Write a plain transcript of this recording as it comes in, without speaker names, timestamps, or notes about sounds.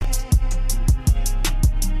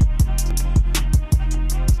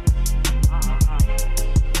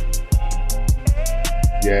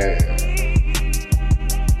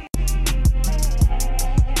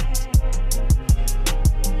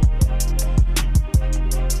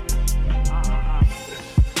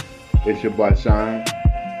It's your boy Shine.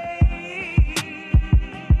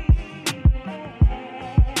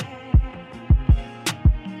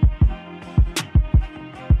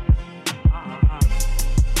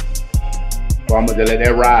 Well, I'm gonna just let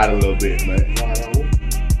that ride a little bit, man.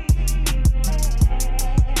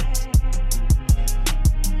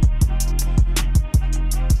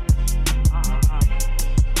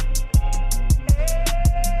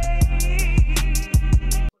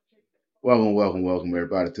 Welcome,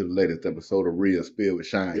 everybody, to the latest episode of Real Spill with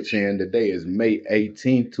Shine Chan. Today is May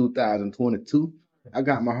 18th, 2022. I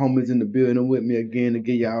got my homies in the building with me again to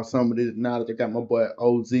give y'all some of this knowledge. I got my boy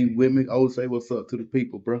OZ with me. OZ, say what's up to the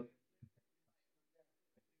people, bro.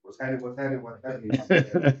 What's happening?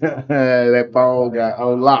 That phone got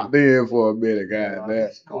locked in for a minute,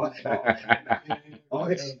 guys.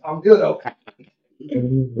 I'm good though.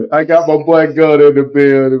 I got my boy Gunner in the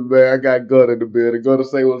building, man. I got Gunner in the building. Gunner,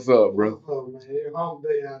 say what's up, bro. What's up, man? Hump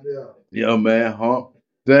day out there. Yeah, man. Hump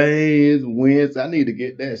day is Wednesday. I need to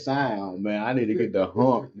get that sound, man. I need to get the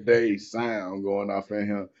hump day sound going off in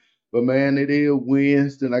here. But man, it is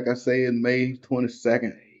Wednesday. Like I say, it's May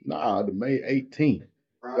 22nd. Nah, the May 18th.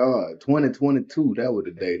 God, 2022. That was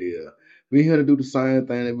the date is. We here to do the same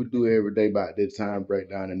thing that we do every day about this time,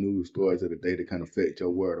 break down the news stories of the day that can affect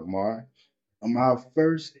your world tomorrow. Our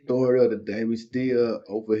first story of the day, we still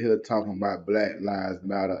over here talking about Black Lives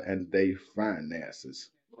Matter and their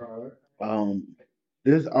finances. Right.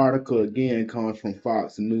 This article again comes from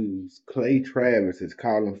Fox News. Clay Travis is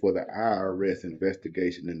calling for the IRS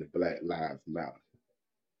investigation into Black Lives Matter.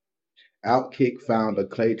 Outkick founder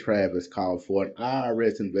Clay Travis called for an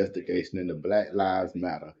IRS investigation into Black Lives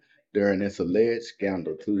Matter during its alleged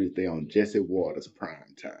scandal Tuesday on Jesse Waters'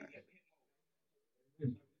 prime time.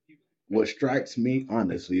 What strikes me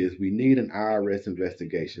honestly is we need an IRS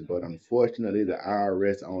investigation, but unfortunately, the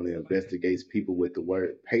IRS only investigates people with the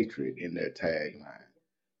word patriot in their tagline.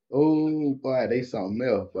 Oh boy, they something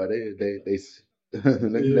else, but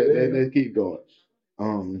let's keep going.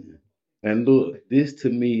 Um, and look, this to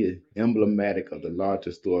me is emblematic of the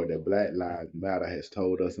larger story that Black Lives Matter has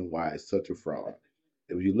told us and why it's such a fraud.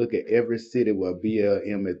 If you look at every city where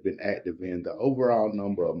BLM has been active in, the overall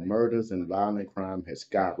number of murders and violent crime has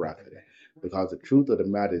skyrocketed. Because the truth of the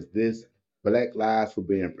matter is this: Black lives were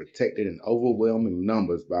being protected in overwhelming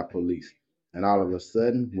numbers by police. And all of a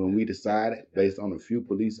sudden, when we decided, based on a few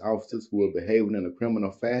police officers who were behaving in a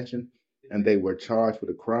criminal fashion, and they were charged with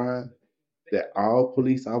a crime, that all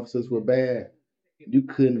police officers were bad, you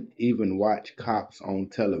couldn't even watch cops on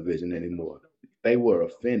television anymore. They were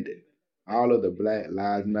offended. All of the Black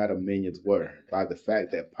Lives Matter minions were by the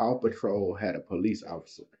fact that Paw Patrol had a police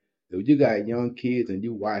officer. If you got young kids and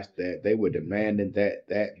you watched that, they were demanding that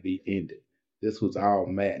that be ended. This was all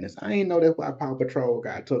madness. I ain't know that's why Paw Patrol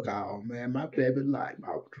got took off, man. My baby liked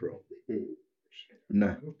Paw Patrol.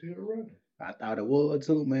 No. I thought it was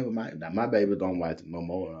too, man. But my baby don't watch it no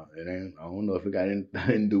more. It ain't. I don't know if it got anything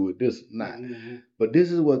to do with this or not. But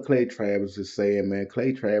this is what Clay Travis is saying, man.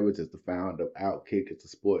 Clay Travis is the founder of Outkick. It's a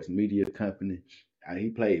sports media company. He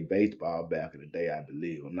played baseball back in the day, I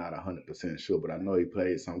believe. I'm not 100% sure, but I know he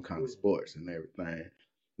played some kind of sports and everything.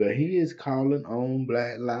 But he is calling on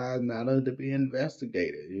Black Lives Matter to be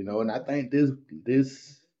investigated, and I think this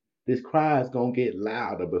cry is gonna get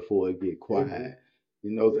louder before it get quiet.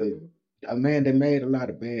 You know, man, they made a lot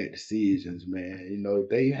of bad decisions, man.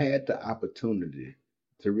 They had the opportunity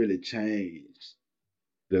to really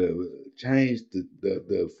the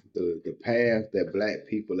path that black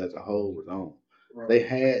people as a whole was on. They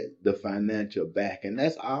had the financial back, and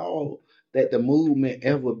that's all that the movement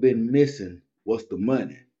ever been missing was the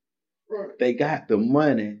money. They got the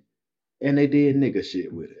money and they did nigga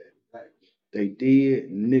shit with it. They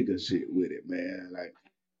did nigga shit with it, man. Like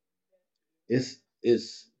it's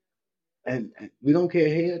and we don't care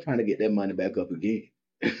here trying to get that money back up again.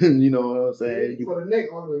 You know what I'm saying? For the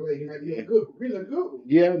next only way, you might be a good, really good one.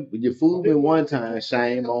 Yeah, you fooled me one time,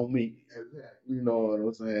 shame on me. You know what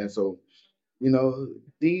I'm saying? So,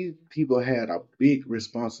 these people had a big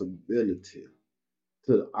responsibility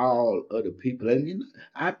to all other people. And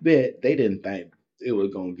I bet they didn't think it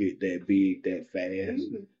was gonna get that big that fast.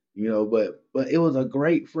 But it was a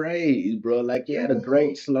great phrase, bro. Like you had a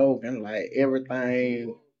great slogan, like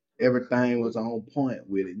everything was on point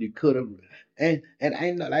with it. You could have and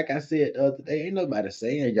ain't no, like I said the other day, ain't nobody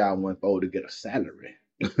saying y'all went for to get a salary.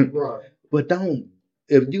 Right. But don't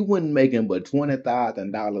if you wasn't making but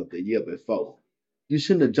 $20,000 a year before, you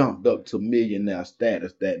shouldn't have jumped up to millionaire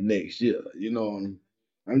status that next year.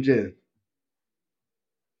 I'm just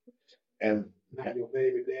and Now your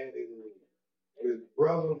baby daddy and his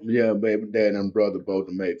brother. yeah, baby dad and brother both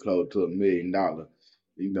made close to $1 million.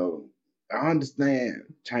 You know, I understand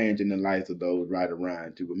changing the lives of those right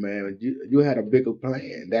around you, but man, you had a bigger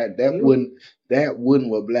plan. That wouldn't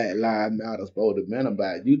what Black Lives Matter supposed to been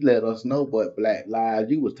about. You let us know what Black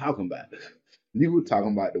lives you was talking about. You were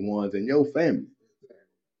talking about the ones in your family.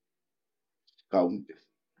 'Cause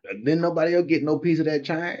then nobody will get no piece of that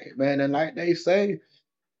change, man. And like they say,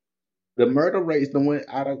 the murder rates done went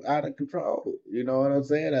out of control. You know what I'm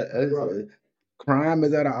saying? Crime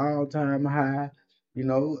is at an all time high. You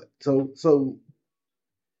know, so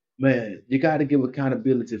man, you got to give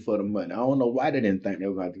accountability for the money. I don't know why they didn't think they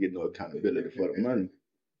were going to get no accountability for the money,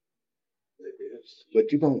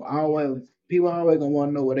 but you gonna always people always gonna want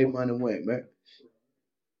to know where their money went, man.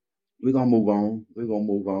 We're gonna move on. We're gonna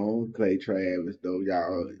move on. Clay Travis, though,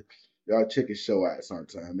 y'all check his show out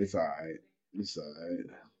sometime. It's all right. It's all right.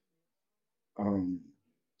 Um,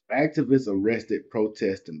 Activists arrested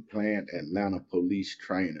protesting planned Atlanta police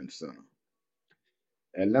training center.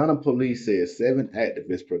 Atlanta police said 7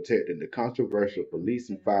 activists protecting the controversial police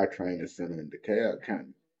and fire training center in DeKalb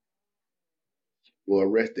County were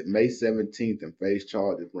arrested May 17th and face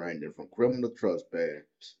charges ranging from criminal trespass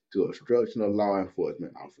to obstruction of law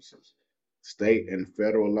enforcement officers. State and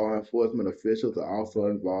federal law enforcement officials are also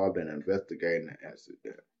involved in investigating the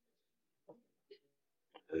incident.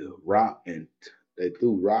 Rock and They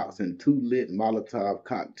threw rocks and 2 lit Molotov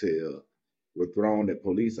cocktails were thrown at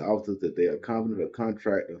police officers that they accompanied a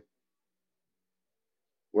contractor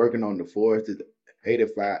working on the forested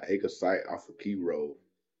 85-acre site off of Key Road.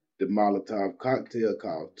 The Molotov cocktail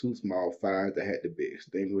caused 2 small fires that had to be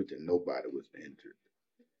extinguished and nobody was injured.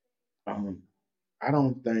 Um, I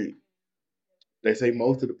don't think they say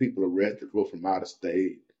most of the people arrested were from out of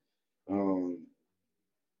state. Um,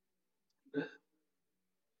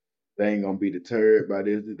 they ain't gonna be deterred by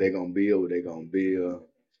this. They gonna build what they gonna build.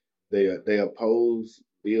 They oppose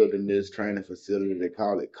building this training facility. They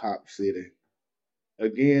call it Cop City.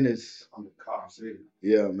 Again, it's I'm the cop city.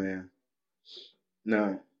 yeah, man.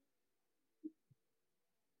 Now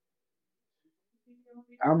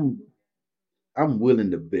I'm I'm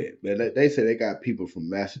willing to bet. Man, they say they got people from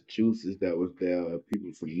Massachusetts that was there,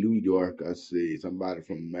 people from New York, I see, somebody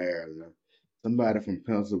from Maryland, somebody from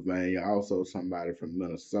Pennsylvania, also somebody from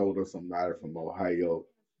Minnesota, somebody from Ohio.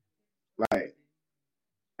 Like,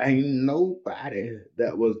 ain't nobody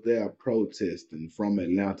that was there protesting from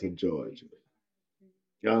Atlanta, Georgia.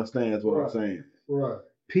 You understand what I'm Right, saying? right.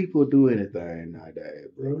 People do anything nowadays,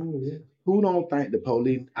 bro. Yeah. Who don't think the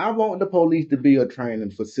police? I want the police to be a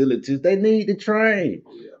training facilities. They need to train.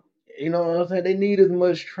 Yeah. You know what I'm saying? They need as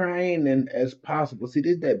much training as possible. See,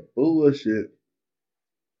 this that bullshit.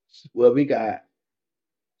 Well, we got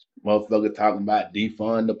motherfuckers talking about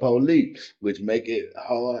defund the police, which make it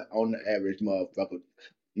hard on the average motherfucker.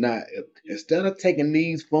 Now, instead of taking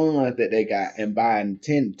these funds that they got and buying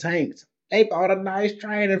 10 tanks, they bought a nice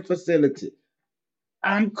training facility.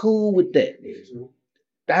 I'm cool with that.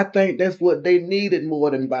 I think that's what they needed more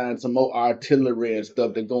than buying some more artillery and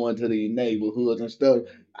stuff to go into these neighborhoods and stuff.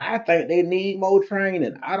 I think they need more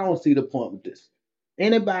training. I don't see the point with this.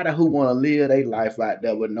 Anybody who want to live their life out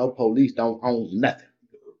there with no police don't own nothing.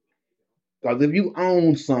 Because if you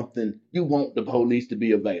own something, you want the police to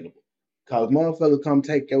be available. Because motherfuckers come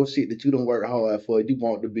take your shit that you don't work hard for. You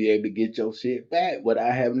want to be able to get your shit back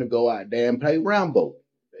without having to go out there and play Rambo.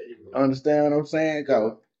 Understand what I'm saying?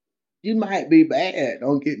 Because you might be bad.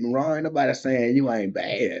 Don't get me wrong. Ain't nobody saying you ain't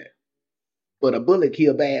bad. But a bullet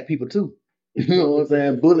kill bad people too. You know what I'm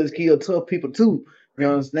saying? Bullets kill tough people too. You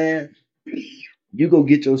understand? You go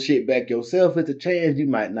get your shit back yourself. It's a chance you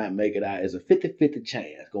might not make it out. It's a 50-50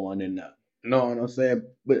 chance going in there. You know what I'm saying?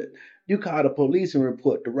 But you call the police and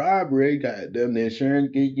report the robbery, got them the insurance,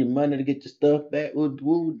 give you money to get your stuff back.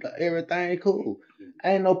 Everything cool.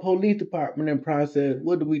 Ain't no police department in process.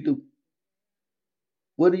 What do we do?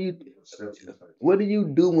 What do you what do you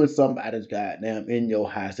do when somebody's goddamn in your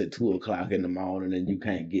house at 2 o'clock in the morning and you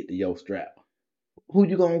can't get to your strap? Who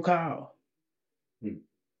you gonna call?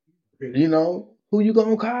 You know, who you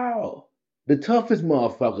gonna call? The toughest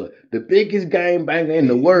motherfucker, the biggest game banger in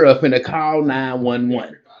the world finna call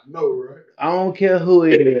 911. I know, right? I don't care who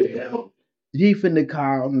it is. He finna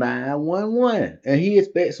call 911 and he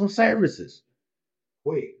expects some services.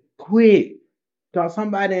 Wait. Quick. Cause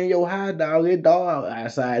somebody in your house, dog, it dog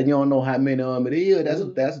outside. You don't know how many of them it is.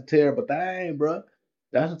 That's a terrible thing, bro.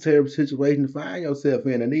 That's a terrible situation to find yourself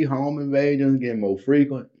in. And these home invasions getting more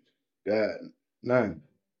frequent. God, nah.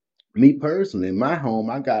 Me personally, in my home,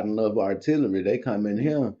 I got enough artillery. They come in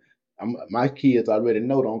here. My kids already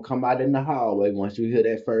know don't come out in the hallway once you hear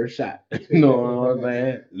that first shot. You know what I'm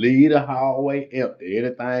saying? Leave the hallway empty.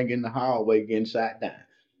 Anything in the hallway getting shot down.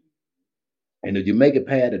 And if you make it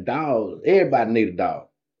past the dog, everybody need a dog.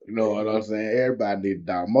 You know what I'm saying? Everybody need a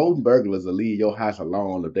dog. Most burglars will leave your house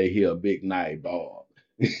alone if they hear a big night ball.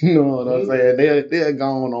 You know what I'm saying? They'll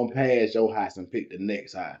go on past your house and pick the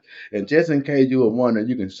next house. And just in case you were wondering,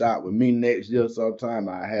 you can shop with me next year sometime.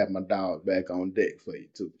 I have my dog back on deck for you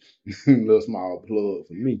too. Little small plug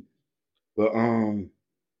for me. But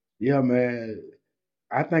yeah, man.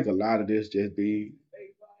 I think a lot of this just be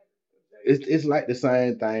it's like the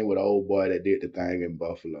same thing with old boy that did the thing in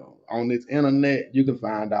Buffalo. On this internet, you can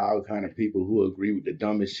find all kind of people who agree with the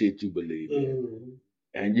dumbest shit you believe in,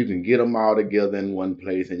 and you can get them all together in one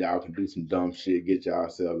place, and y'all can do some dumb shit, get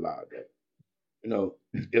yourself out there. You know,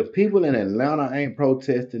 if people in Atlanta ain't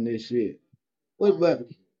protesting this shit, what? But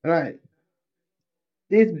right,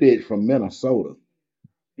 this bitch from Minnesota.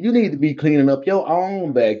 You need to be cleaning up your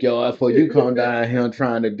own backyard before you come down here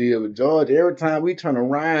trying to deal with Georgia. Every time we turn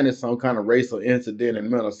around, it's some kind of racial incident in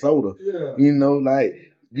Minnesota. Yeah. You know,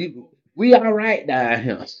 like we all right down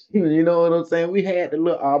here. You know what I'm saying? We had the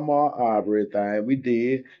little Ahmaud Arbery thing, we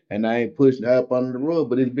did, and I ain't pushing it up under the rug,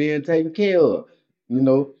 but it's being taken care of. You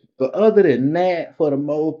know, but other than that, for the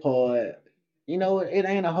most part, you know, it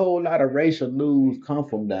ain't a whole lot of racial news come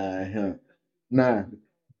from down here. Now,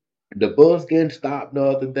 the bus getting stopped the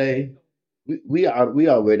other day. We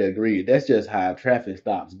already agreed. That's just how traffic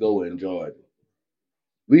stops go in Georgia.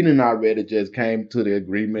 We done already just came to the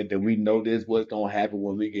agreement that we know this what's gonna happen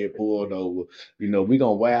when we get pulled over. You know, we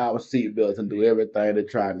gonna wear our seatbelts and do everything to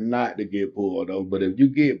try not to get pulled over. But if you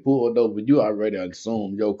get pulled over, you already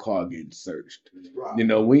assume your car getting searched. You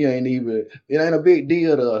know, we ain't even it ain't a big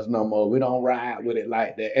deal to us no more. We don't ride with it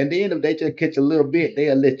like that. And then if they just catch a little bit,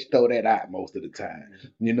 they'll let you throw that out most of the time.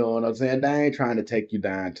 You know what I'm saying? They ain't trying to take you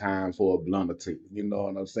downtown for a blunt or two. You know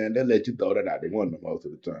what I'm saying? They'll let you throw that out the window most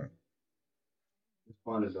of the time. It's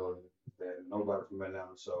funny though that nobody from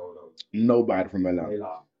Atlanta showed up. Nobody from They Atlanta.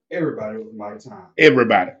 lied. Everybody was from out of town.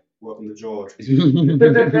 Everybody. Welcome to Georgia.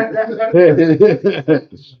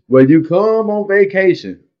 When you come on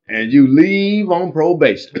vacation and you leave on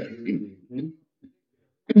probation.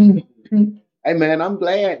 Hey man, I'm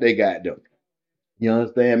glad they got them. You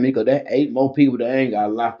understand me? Because that 8 more people that ain't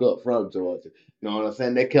got locked up from Georgia. You know what I'm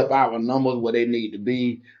saying? They kept our numbers where they need to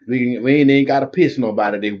be. We ain't even got to piss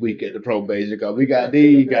nobody this week at the probation because we got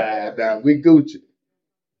these guys down. We Gucci.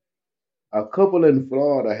 A couple in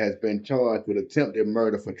Florida has been charged with attempted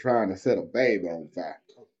murder for trying to set a baby on fire.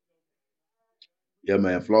 Yeah,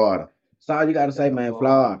 man, Florida. That's all you gotta say, man.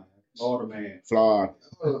 Florida. Florida man. Florida.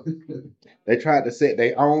 They tried to set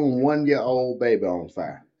their own 1 year old baby on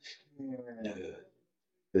fire.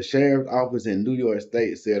 The sheriff's office in New York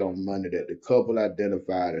State said on Monday that the couple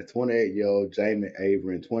identified as 28-year-old Jamie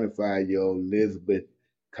Avery and 25-year-old Elizabeth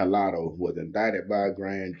Collado was indicted by a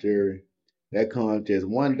grand jury. That comes just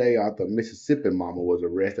 1 day after a Mississippi mama was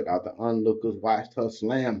arrested after onlookers watched her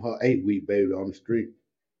slam her 8 week baby on the street.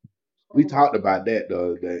 We talked about that the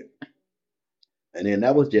other day. And then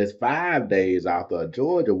that was just 5 days after a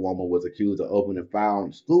Georgia woman was accused of opening fire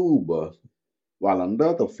on a school bus, while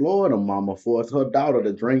another Florida mama forced her daughter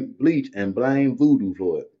to drink bleach and blame voodoo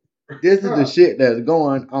for it. This is the shit that's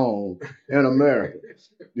going on in America.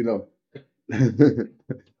 You know,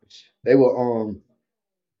 they were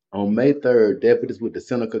on May 3rd, deputies with the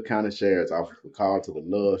Seneca County Sheriff's Office were called to the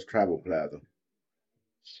Love's Travel Plaza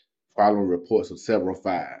following reports of several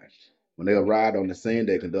fires. When they arrived on the scene,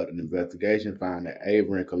 they conducted an investigation, found that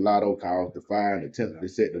Avery and Collado caused the fire and attempted to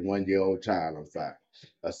set the 1 year old child on fire.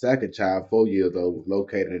 A second child, 4 years old, was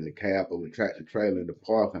located in the cab of a tractor trailer in the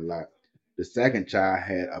parking lot. The second child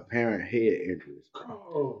had apparent head injuries.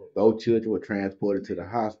 Both children were transported to the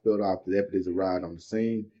hospital after deputies arrived on the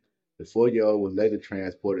scene. The 4 year old was later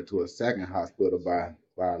transported to a second hospital by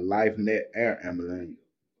a LifeNet air ambulance.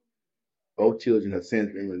 Both children have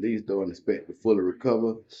since been released, though, and expect to fully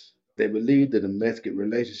recover. They believe the domestic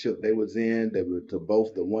relationship they was in, they were to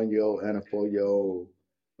both the 1 year old and a 4 year old.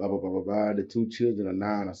 Blah blah blah blah blah. The two children are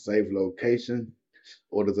now in a safe location.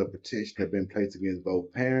 Orders of protection have been placed against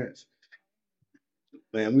both parents.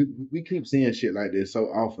 Man, we keep seeing shit like this so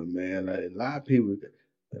often, man. Like a lot of people,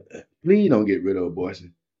 please don't get rid of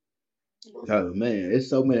abortion. Cause man, it's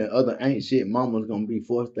so many other ain't shit mamas gonna be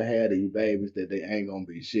forced to have these babies that they ain't gonna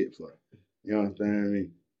be shit for. You understand me?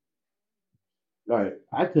 Like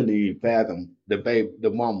I couldn't even fathom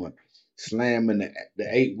the mama slamming the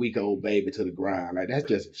 8 week old baby to the ground. Like that's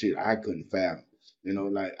just shit I couldn't fathom. You know,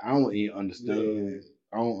 like I don't even understand.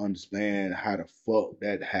 I don't understand how the fuck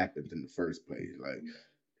that happened in the first place. Like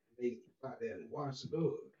They out there and watch it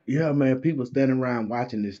do it. yeah, man, people standing around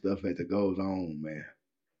watching this stuff as it goes on, man.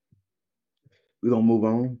 We're gonna move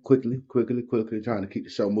on quickly, trying to keep the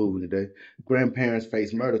show moving today. Grandparents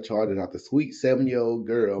face murder charges after sweet 7-year-old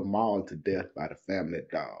girl mauled to death by the family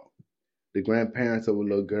dog. The grandparents of a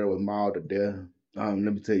little girl was mauled to death. Let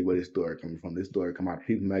me tell you where this story coming from. This story come out of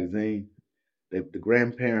People magazine. The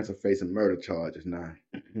grandparents are facing murder charges now,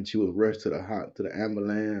 and she was rushed to the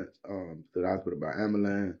ambulance, to the hospital by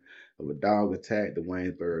ambulance of a dog attack. The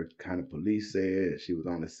Waynesburg County Police said she was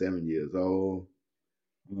only 7 years old.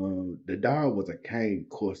 The dog was a cane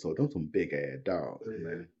corso. Those some big ass dogs,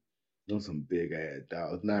 man. Those some big ass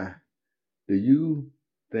dogs. Now, do you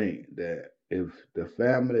think that if the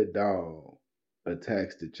family dog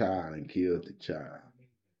attacks the child and kills the child,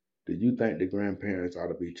 do you think the grandparents ought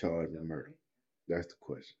to be charged with murder? That's the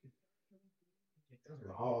question. That's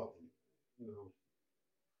a hard one. You know,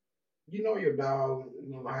 you know your dog, you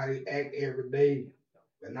know how they act every day,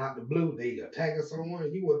 but not the blue. They attacking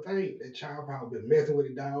someone. You would think that child probably been messing with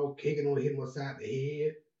the dog, kicking on him upside the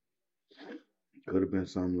head. Could have been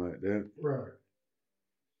something like that. Right.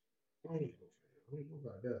 I don't know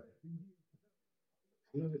about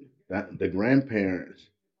that. The grandparents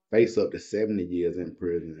face up to 70 years in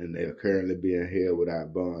prison, and they are currently being held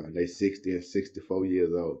without bond. They 60 and 64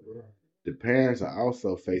 years old. Right. The parents are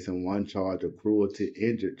also facing one charge of cruelty to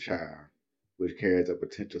injured child, which carries a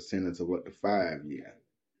potential sentence of up to 5 years.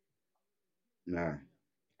 Now,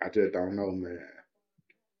 I just don't know, man.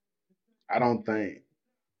 I don't think,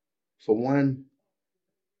 for one,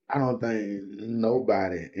 I don't think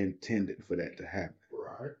nobody intended for that to happen.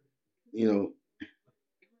 Right. You know,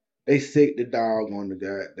 they sick the dog on the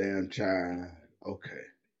goddamn child. Okay.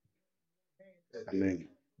 I mean,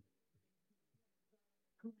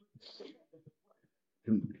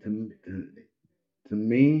 to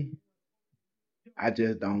me, I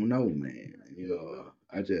just don't know, man.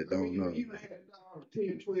 I just don't know. You had a dog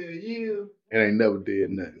 10, 12 years. It ain't never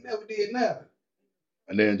did nothing. Never did nothing.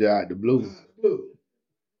 And then just out the blue. Out the blue.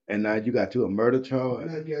 And now you got you a murder charge.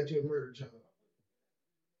 Now you got you a murder charge.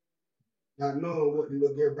 Not knowing what the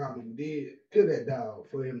little girl probably did to that dog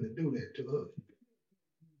for him to do that to her.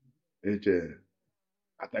 It's just,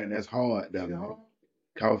 I think that's hard, though, man.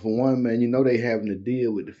 Cause for one, man, you know they having to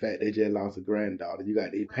deal with the fact they just lost a granddaughter. You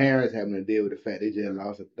got these parents having to deal with the fact they just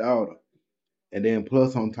lost a daughter. And then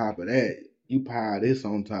plus on top of that, you pile this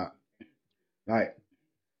on top. Like,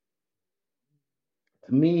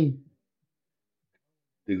 to me,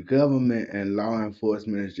 the government and law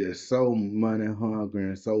enforcement is just so money hungry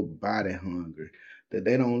and so body hungry that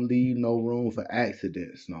they don't leave no room for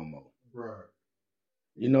accidents no more. Right.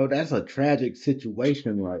 That's a tragic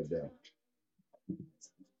situation right there.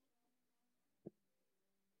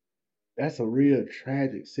 That's a real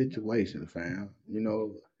tragic situation, fam.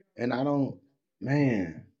 And I don't,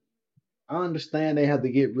 man, I understand they have to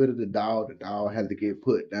get rid of the dog. The dog has to get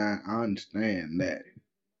put down. I understand that.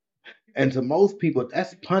 And to most people,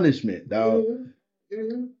 that's punishment, dog.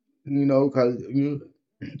 Because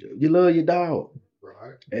you love your dog.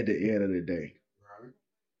 Right. At the end of the day. Right.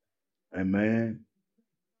 And man,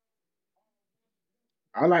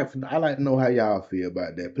 I like to know how y'all feel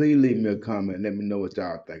about that. Please leave me a comment and let me know what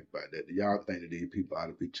y'all think about that. Do y'all think that these people ought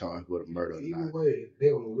to be charged with a murder or Either not? way, they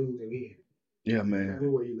gonna lose again. Yeah, man.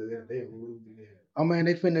 Either way you look at it, they gonna lose again. Oh man,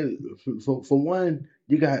 they finna for one,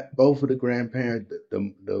 you got both of the grandparents,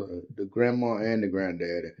 the grandma and the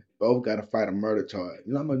granddaddy, both got to fight a murder charge.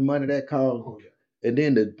 You know how much money that costs? Oh yeah. And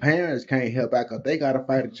then the parents can't help out because they got to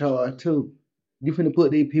fight a charge too. You finna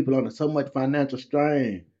put these people under so much financial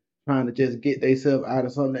strain trying to just get themselves out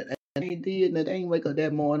of something that they ain't did, and they ain't wake up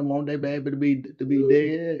that morning want their baby to be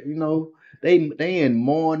dead. They in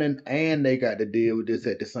mourning and they got to deal with this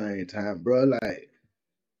at the same time, bro. Like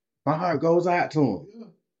my heart goes out to them.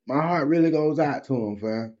 My heart really goes out to them,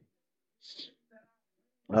 fam.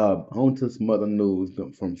 On to some other news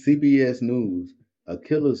from CBS News. A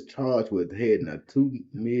killer's charged with heading a $2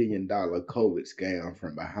 million COVID scam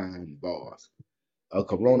from behind bars. A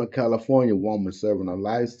Corona, California woman serving a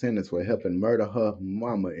life sentence for helping murder her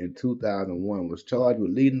mama in 2001 was charged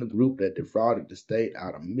with leading the group that defrauded the state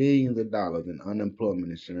out of millions of dollars in unemployment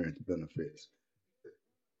insurance benefits.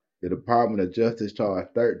 The Department of Justice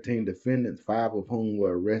charged 13 defendants, 5 of whom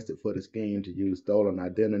were arrested for the scheme to use stolen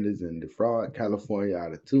identities and defraud California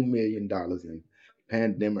out of $2 million in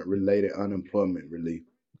pandemic-related unemployment relief.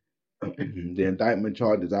 The indictment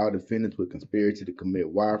charges all defendants with conspiracy to commit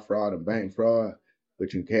wire fraud and bank fraud,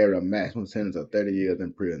 which can carry a maximum sentence of 30 years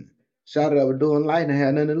in prison. Shot it up doing light and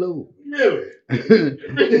had nothing to lose. Really?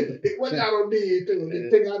 What y'all done did too?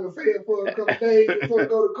 Just take out the cell for a couple days before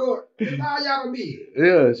go to court. That's all y'all done did.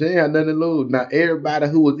 Yeah, she ain't had nothing to lose. Now everybody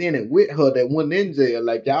who was in it with her that went in jail,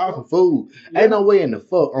 like y'all some fools. Yeah. Ain't no way in the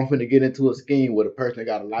fuck I'm finna get into a scheme with a person that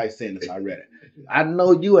got a life sentence already. I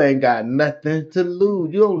know you ain't got nothing to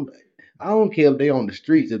lose. You don't. I don't care if they on the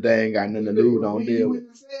streets if they ain't got nothing to lose. Don't deal with. We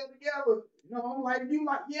in the cell together. No, I'm like you,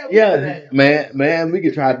 like yeah, we Yeah, could have. man, we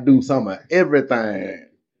could try to do some of everything.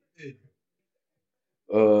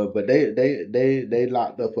 But they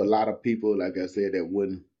locked up a lot of people, like I said, that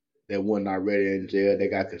wasn't already in jail. They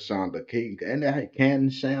got Kashonda King and they had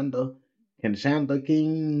Kanshanda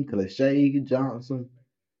King, Clashay Johnson,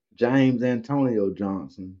 James Antonio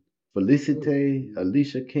Johnson, Felicity,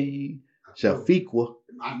 Alicia King, Shafiqua,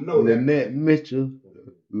 I know that. Lynette Mitchell,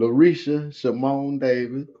 Larisha, Shimon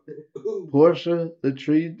Davis, Portia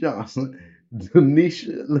Latree Johnson,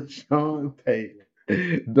 Denisha LaShawn Payne,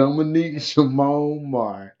 Dominique Shimon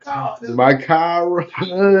Mark,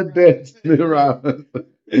 Mykara Destiny Robinson,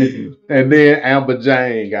 and then Amber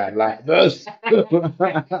Jane got locked up.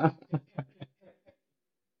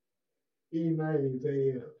 He named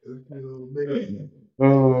him.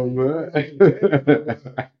 Oh man.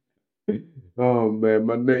 Oh man,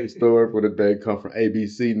 my next story for the day come from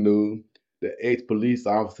ABC News. The ex-police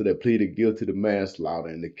officer that pleaded guilty to manslaughter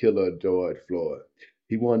and the killer of George Floyd.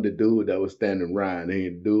 He wanted the dude that was standing around. He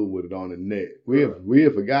had dude with it on the neck. We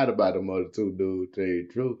had forgot about them other two dudes. Tell you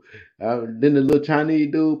the truth. Then the little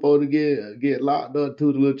Chinese dude supposed to get locked up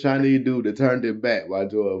too. The little Chinese dude that turned his back while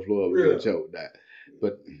George Floyd was getting choked out.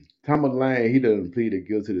 But Thomas Lane, he done pleaded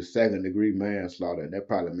guilty to second-degree manslaughter, and that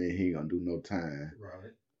probably means he ain't gonna do no time.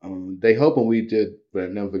 Right. They hoping we just but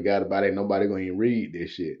never forgot about it. Nobody gonna even read this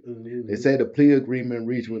shit. Mm-hmm. They say the plea agreement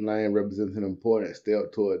reached with Lane represents an important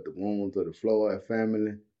step toward the wounds of the Floyd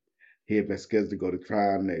family. He had been scheduled to go to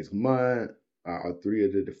trial next month. Three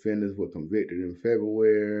of the defendants were convicted in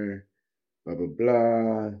February. Blah blah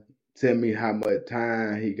blah. Tell me how much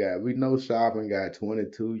time he got. We know Sharpin got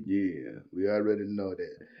 22 years. We already know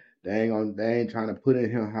that. They ain't trying to put in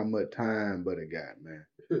him how much time, but it got man.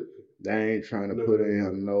 They ain't trying to put in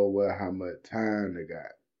him nowhere how much time they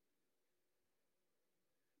got.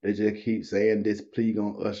 They just keep saying this plea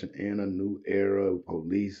gonna usher in a new era of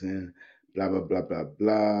policing, blah blah blah blah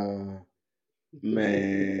blah.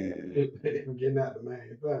 Man, Getting out the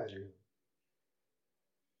manufacturing.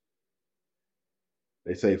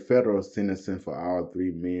 they say federal sentencing for all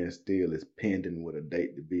three men still is pending with a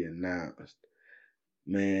date to be announced.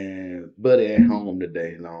 Man, Buddy at home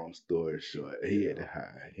today, long story short. He had to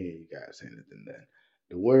hide. He ain't got sentenced in that.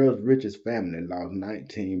 The world's richest family lost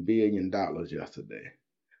 $19 billion yesterday.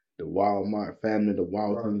 The Walmart family, the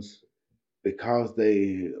Waltons, because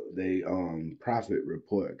they profit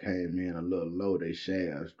report came in a little low, their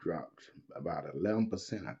shares dropped about 11%,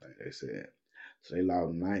 I think they said. So they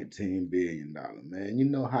lost $19 billion. Man, you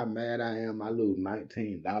know how mad I am. I lose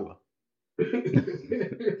 $19.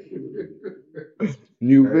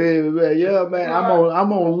 You feel me, man? Yeah, man. I'm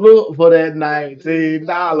gonna look for that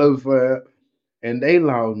 $19 for it. And they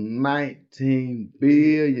lost $19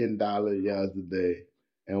 billion yesterday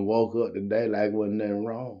and woke up today like wasn't nothing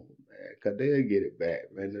wrong, man. Cause they'll get it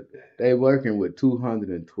back, man. They working with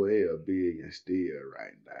 212 billion still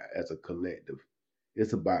right now as a collective.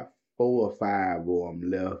 It's about 4 or 5 of them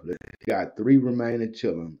left. They got 3 remaining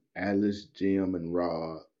children, Alice, Jim, and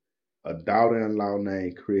Rod. A daughter-in-law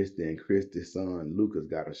named Christy, and Christy's son Lucas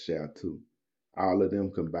got a share too. All of them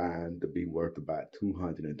combined to be worth about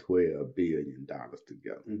 $212 billion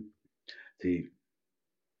together. See,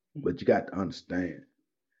 but you got to understand,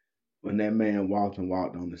 when that man walked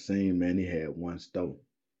on the scene, man, he had one store.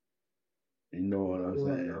 You know what I'm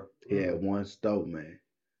saying? He had one store, man.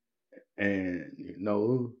 And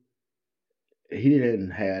he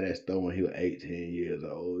didn't have that store when he was 18 years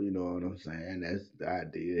old. You know what I'm saying? That's the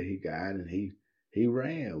idea he got, and he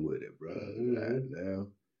ran with it, bro. Mm-hmm.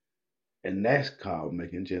 And that's called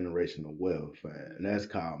making generational wealth, man. And that's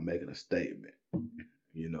called making a statement.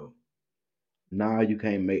 You know, now you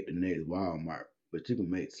can't make the next Walmart, but you can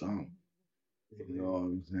make some. You know what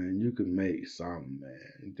I'm saying? You can make something,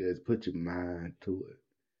 man. Just put your mind to it,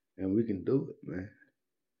 and we can do it,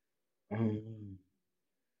 man.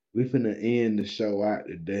 We finna end the show out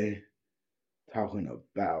today talking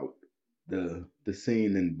about the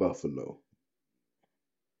scene in Buffalo.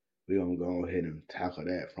 We're gonna go ahead and tackle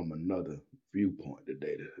that from another viewpoint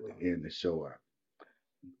today to end the show out.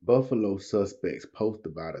 Buffalo suspects post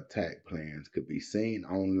about attack plans could be seen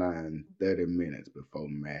online 30 minutes before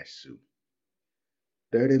mass shooting.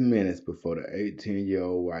 30 minutes before the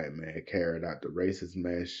 18-year-old white man carried out the racist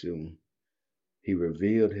mass shooting He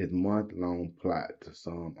revealed his month-long plot to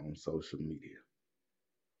some on social media.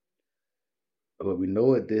 What we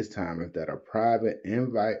know at this time is that a private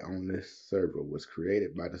invite-only server was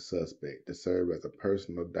created by the suspect to serve as a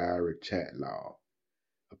personal diary chat log.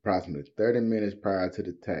 Approximately 30 minutes prior to the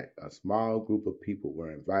attack, a small group of people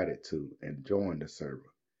were invited to and joined the server.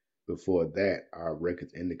 Before that, our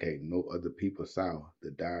records indicate no other people saw the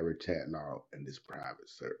diary chat log in this private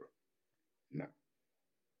server. Now,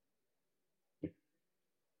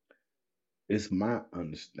 it's my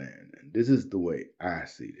understanding. This is the way I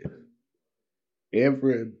see this.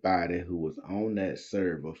 Everybody who was on that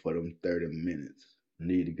server for them 30 minutes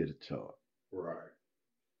need to get a charge. Right.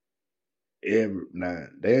 Now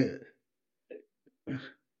that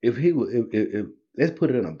if he was if let's put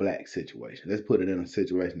it in a black situation. Let's put it in a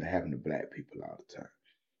situation that happened to black people all the time.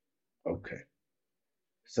 Okay.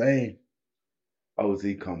 Say OZ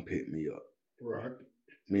come pick me up. Right.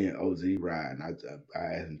 Me and OZ riding. I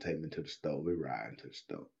asked him to take me to the store. We riding to the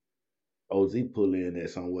store. OZ pull in there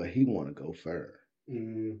somewhere he want to go first.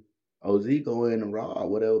 Mm-hmm. OZ go in and rob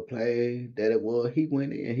whatever play that it was. He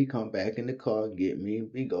went in. He come back in the car, get me.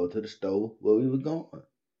 We go to the store where we was going.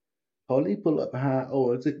 Police pull up behind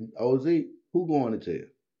OZ. Who going to jail?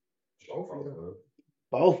 Both of them.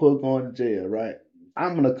 Both of us going to jail, right?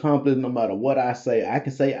 I'm an accomplice no matter what I say. I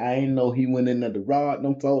can say I ain't know he went in there to rob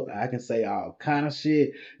them folks. I can say all kind of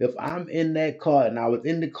shit. If I'm in that car and I was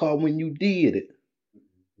in the car when you did it,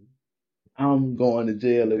 I'm going to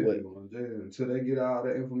jail. Yeah, going to jail until they get all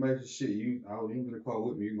that information. Shit, you in the car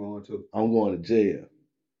with me. You going to? I'm going to jail.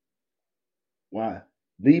 Why?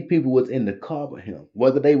 These people was in the car with him.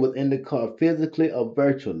 Whether they was in the car physically or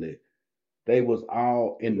virtually, they was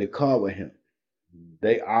all in the car with him.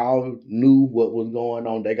 They all knew what was going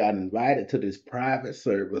on. They got invited to this private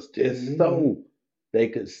service just so they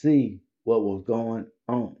could see what was going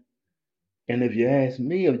on. And if you ask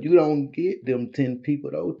me, if you don't get them 10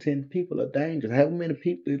 people, those 10 people are dangerous. How many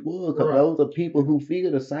people it was? Because those are people who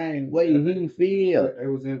feel the same way he feel. They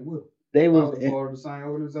was in with. They was part of the same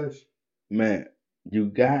organization. Man, you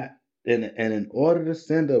got and in order to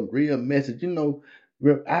send a real message,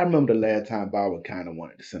 I remember the last time Baldwin kind of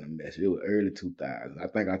wanted to send a message. It was early 2000s. I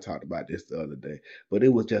think I talked about this the other day, but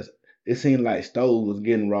it seemed like stores was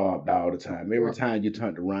getting robbed all the time. Every time you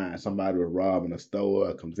turned around, somebody was robbing a store,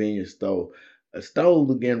 a convenience store. A store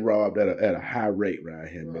was getting robbed at a high rate right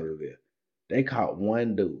here in Millville. They caught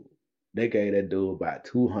one dude. They gave that dude about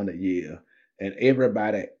 200 years, and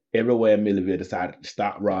everybody everywhere in Millville decided to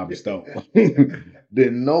stop robbing stores.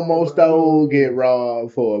 Then no more stores get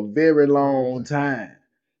robbed for a very long time.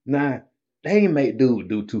 Now, they ain't make dude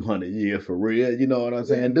do 200 years for real. You know what I'm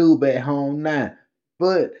saying? Dude back home now.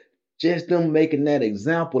 But just them making that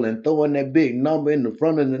example and throwing that big number in the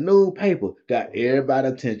front of the newspaper got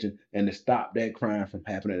everybody's attention and to stop that crime from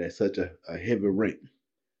happening at such a heavy rate.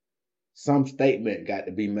 Some statement got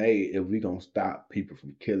to be made if we gonna stop people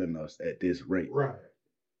from killing us at this rate. Right.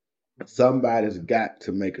 Somebody's got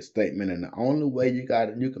to make a statement, and the only way you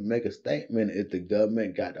can make a statement is the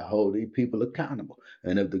government got to hold these people accountable.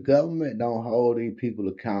 And if the government don't hold these people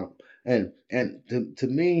accountable, and to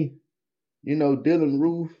me, Dylan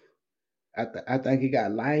Roof, I think he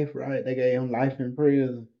got life, right? They gave him life in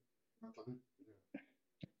prison.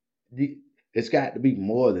 It's got to be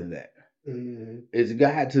more than that. Mm-hmm. It's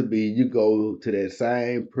got to be you go to that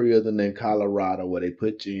same prison in Colorado where they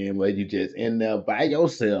put you in, where you just in there by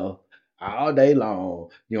yourself all day long.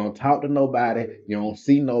 You don't talk to nobody. You don't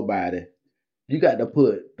see nobody. You got to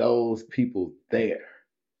put those people there.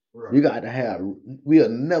 Right. You got to have, we'll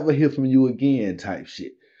never hear from you again type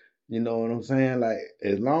shit. You know what I'm saying? Like,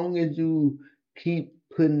 as long as you keep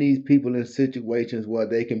putting these people in situations where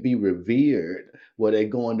they can be revered, where they're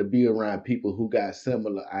going to be around people who got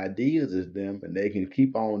similar ideas as them, and they can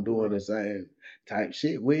keep on doing the same type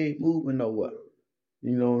shit, we ain't moving nowhere.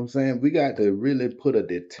 You know what I'm saying? We got to really put a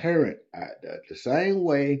deterrent out there. The same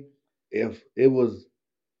way if it was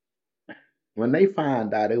when they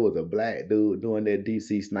find out it was a black dude doing that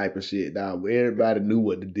DC sniper shit, dog, everybody knew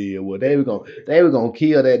what the deal was. They were gonna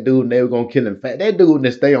kill that dude and they were gonna kill him fast. That dude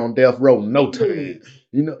didn't stay on death row no time.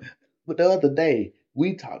 You know. But the other day,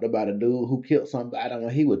 we talked about a dude who killed somebody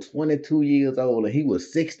when he was 22 years old and he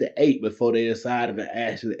was 68 before they decided to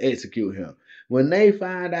actually execute him. When they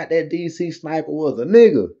find out that DC sniper was a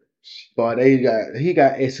nigga, but he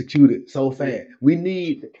got executed so fast. We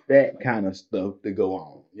need that kind of stuff to go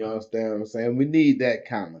on. You understand what I'm saying? We need that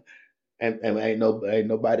kind of and ain't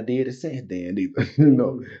nobody did it since then either.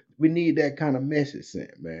 We need that kind of message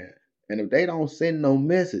sent, man. And if they don't send no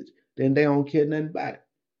message, then they don't care nothing about it.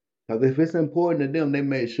 Because if it's important to them, they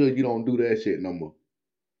make sure you don't do that shit no more.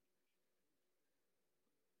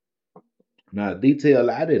 Now, detail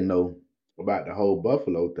I didn't know about the whole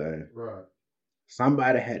Buffalo thing. Right.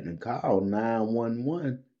 Somebody had to call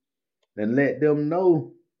 911 and let them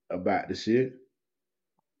know about the shit.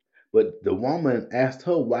 But the woman asked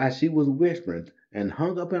her why she was whispering and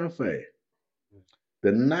hung up in her face.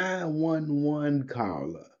 The 911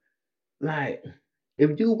 caller, like,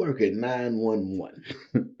 if you work at 911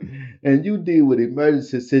 and you deal with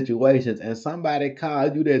emergency situations and somebody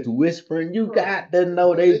calls you that's whispering, you got to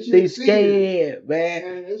know they scared,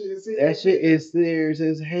 man. That shit is serious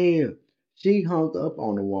as hell. She hung up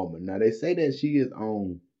on the woman. Now they say that she is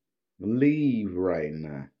on leave right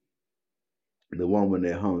now. The woman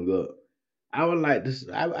that hung up. I would like to.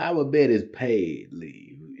 I would bet it's paid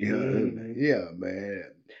leave. You know, yeah, man.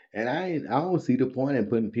 And I don't see the point in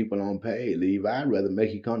putting people on paid leave. I'd rather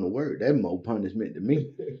make you come to work. That's more punishment to me.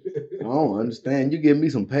 I don't understand. You give me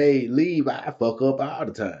some paid leave, I fuck up all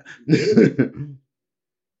the time.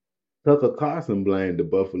 Tucker Carlson blamed the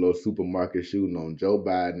Buffalo supermarket shooting on Joe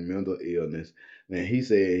Biden mental illness, and he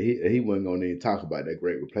said he wasn't gonna even talk about that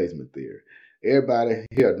great replacement theory. Everybody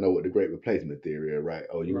here know what the great replacement theory is, right?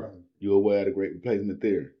 Oh, you aware of the great replacement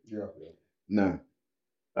theory? Yeah. Now,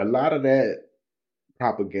 a lot of that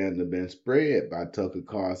propaganda been spread by Tucker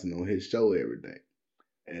Carlson on his show every day,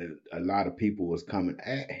 and a lot of people was coming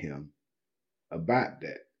at him about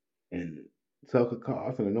that. And Tucker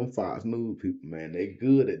Carlson and them Fox News people, man, they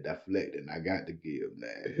good at deflecting. I got to give,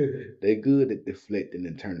 man. They good at deflecting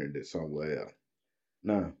and turning it somewhere else.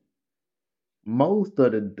 Now, most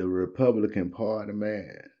of the Republican Party,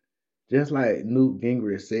 man, just like Newt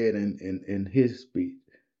Gingrich said in his speech,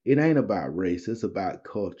 it ain't about race. It's about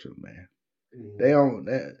culture, man. They don't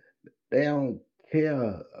they don't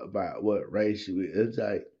care about what race you is. It's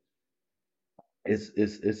like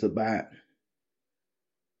it's about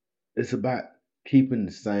it's about keeping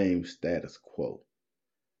the same status quo.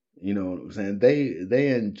 You know what I'm saying? They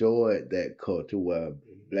enjoyed that culture where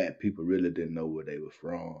black people really didn't know where they were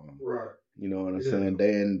from. Right. You know what I'm saying?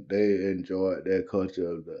 They enjoyed that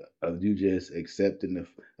culture of you just accepting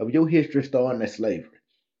of your history starting at slavery.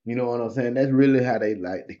 You know what I'm saying? That's really how they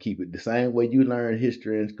like to keep it. The same way you learn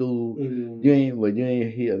history in school, you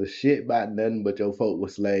ain't hear the shit about nothing but your folk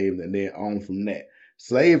was slaves and then on from that.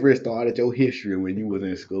 Slavery started your history when you was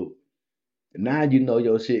in school. Now you know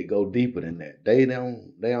your shit go deeper than that. They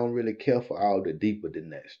don't really care for all the deeper than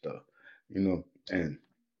that stuff. You know,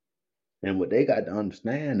 and what they got to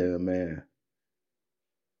understand is, man,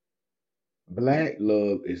 black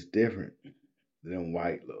love is different than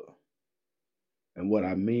white love. And what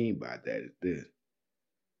I mean by that is this.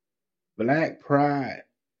 Black pride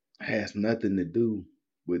has nothing to do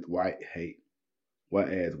with white hate,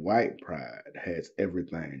 whereas white pride has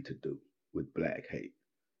everything to do with black hate.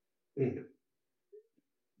 Mm.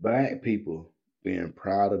 Black people being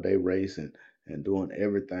proud of their race and doing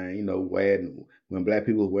everything, wearing when black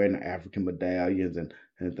people was wearing the African medallions and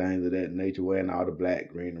things of that nature, wearing all the black,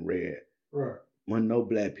 green, and red. Right. When no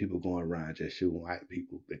black people going around just shooting white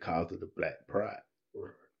people because of the black pride.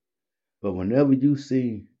 Right. But whenever you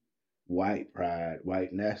see white pride,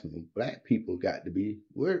 white nationalism, black people got to be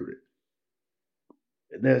worried.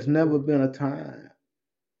 There's never been a time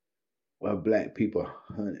where black people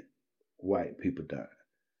hunted white people down.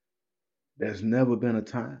 There's never been a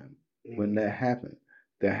time when that happened.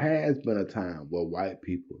 There has been a time where white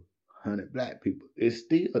people hunted black people. It's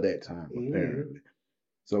still that time, apparently.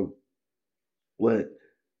 So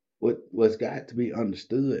what's got to be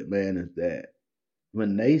understood, man, is that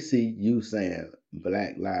when they see you saying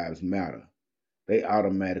Black Lives Matter, they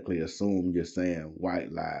automatically assume you're saying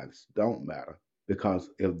white lives don't matter. Because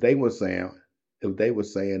if they were saying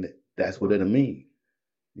it, that's what it'll mean.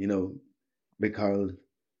 Because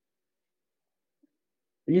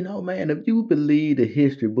man, if you believe the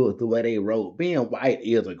history books the way they wrote, being white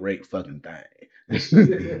is a great fucking thing.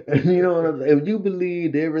 You know what I'm saying? If you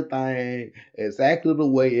believed everything exactly the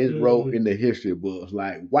way it's wrote in the history books,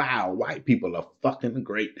 like, wow, white people are fucking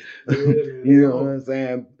great. You know what I'm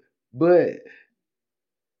saying? But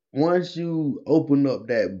once you open up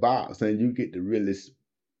that box and you get to really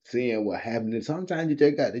seeing what happened, and sometimes you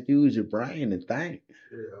just got to use your brain and think.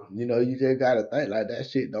 Yeah. You just got to think like that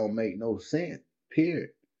shit don't make no sense, period.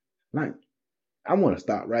 Like, I want to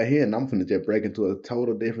stop right here, and I'm finna just break into a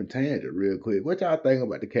total different tangent real quick. What y'all think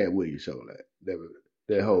about the Cat Williams show?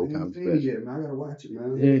 That whole I kind ain't of seen it special. yet, man. I gotta watch it,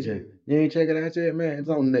 man. You ain't check it out yet, man. It's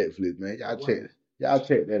on Netflix, man. Y'all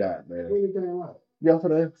check that out, man. When it came out?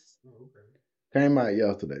 Yesterday. Oh, okay. Came out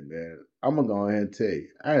yesterday, man. I'm gonna go ahead and tell you,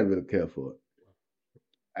 I ain't really care for it.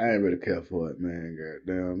 I ain't really care for it, man.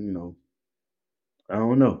 Goddamn, I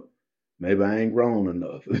don't know. Maybe I ain't grown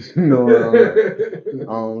enough. I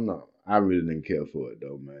don't know. I really didn't care for it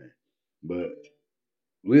though, man. But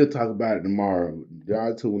we'll talk about it tomorrow.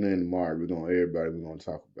 Y'all tune in tomorrow. We're gonna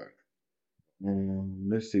talk about it.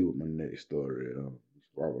 Let's see what my next story is.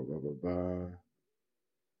 Blah, blah, blah, blah, blah.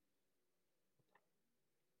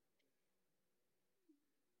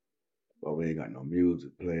 But we ain't got no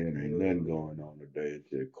music playing. Ain't nothing going on today. It's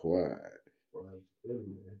just quiet.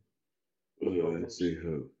 Let's see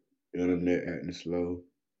who. Internet acting slow.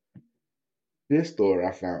 This story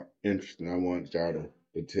I found interesting. I want y'all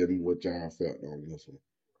to tell me what y'all felt on this one.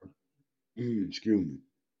 Excuse me.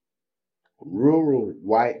 Rural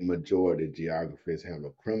white majority geographies have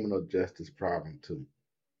a criminal justice problem too.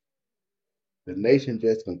 The nation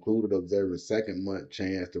just concluded observing second month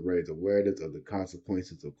chance to raise awareness of the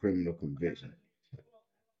consequences of criminal conviction.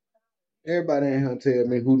 Everybody in here tell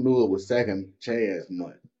me who knew it was second chance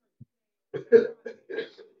month. Second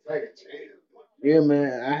chance. Yeah,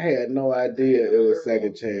 man, I had no idea it was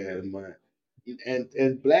second chance month.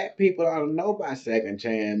 And black people ought to know about second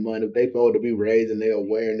chance month if they supposed to be raising their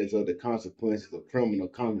awareness of the consequences of criminal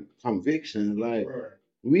convictions. Like Right.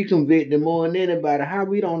 we convicted more than anybody. How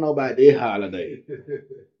we don't know about this holiday?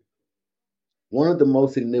 One of the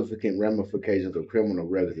most significant ramifications of criminal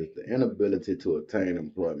records is the inability to obtain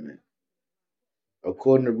employment.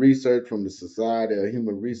 According to research from the Society of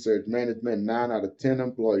Human Research Management, 9 out of 10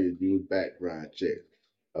 employers use background checks.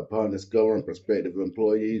 Upon discovering prospective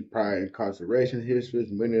employees' prior incarceration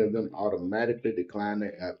histories, many of them automatically decline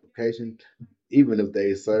their application, even if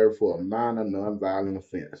they serve for a minor nonviolent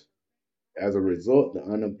offense. As a result, the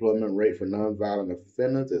unemployment rate for nonviolent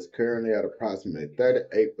offenders is currently at approximately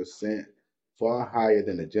 38%, far higher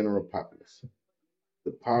than the general populace.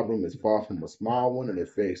 The problem is far from a small one and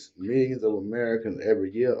affects millions of Americans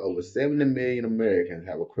every year. Over 70 million Americans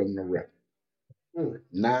have a criminal record.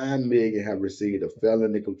 9 million have received a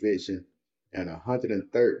felony conviction, and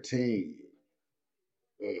 113.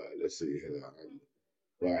 Let's see here.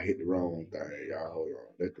 Well, I hit the wrong thing, y'all. Hold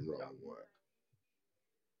on. That's the wrong one.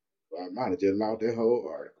 Well, I might have just lost that whole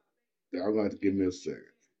article. Y'all going to have to give me a second.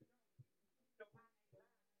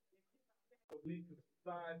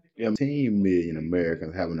 17 million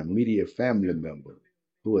Americans have an immediate family member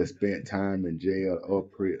who has spent time in jail or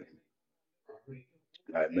prison.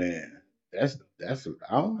 Like, man, I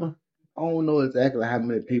don't know exactly how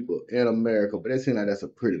many people in America, but it seems like that's a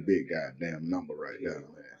pretty big goddamn number right there,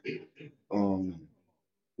 man.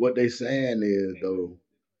 What they saying is though,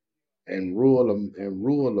 in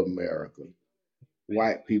rural America,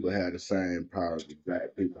 white people have the same problems that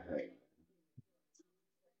black people have.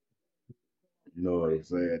 You know what I'm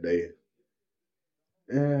saying?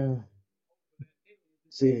 Yeah.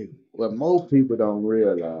 See, what most people don't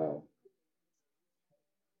realize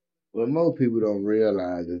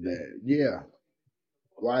is that, yeah,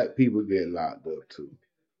 white people get locked up too.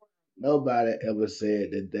 Nobody ever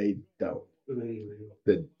said that they don't.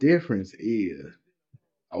 The difference is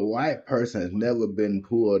a white person has never been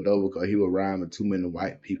pulled over because he was riding with too many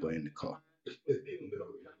white people in the car.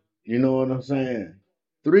 You know what I'm saying?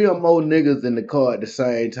 Three or more niggas in the car at the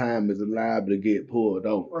same time is liable to get pulled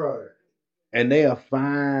over. Right. And they'll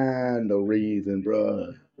find a reason,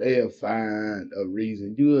 bro. They'll find a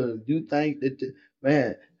reason. You think that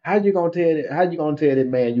man, how you gonna tell that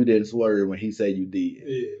man you didn't swerve when he said you did?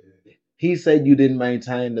 Yeah. He said you didn't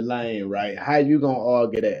maintain the lane, right? How you gonna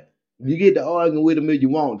argue that? You get to arguing with him if you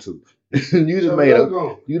want to. You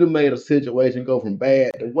done made a situation go from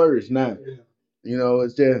bad to worse now. Yeah. You know,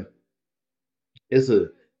 it's a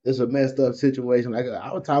it's a messed up situation. Like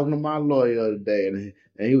I was talking to my lawyer the other day, and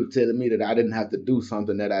he was telling me that I didn't have to do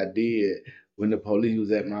something that I did when the police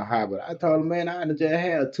was at my house. But I told him, man, I just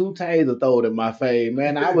had two tasers thrown in my face,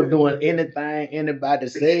 man. I was doing anything anybody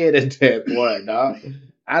said at that point, dog.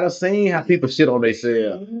 I done seen how people shit on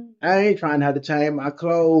themselves. I ain't trying to have to change my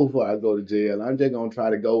clothes before I go to jail. I'm just gonna try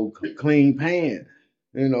to go clean pants,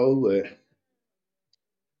 you know. But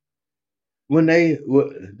when they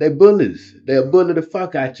bullies, they'll bully the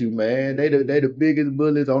fuck out you, man. They the biggest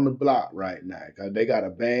bullies on the block right now, cause they got a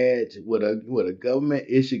badge with a government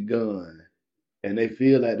issued gun, and they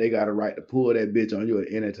feel like they got a right to pull that bitch on you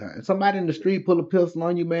at any time. Somebody in the street pull a pistol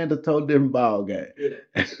on you, man, it's a total different ball game.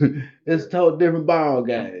 It's a total different ball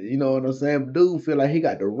game. You know what I'm saying? But dude feel like he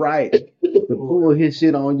got the right to pull his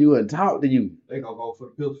shit on you and talk to you. They gonna go for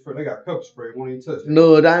the pistol spray. They got pepper spray. Won't even touch it.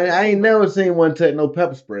 No, I ain't never seen one take no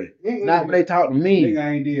pepper spray. Not when they talk to me.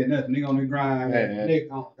 Nigga ain't did nothing. Nigga on the grind. Man.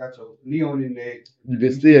 Nigga got your knee on your neck. You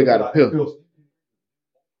just still got a pistol.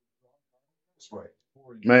 Spray.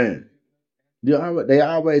 Man. They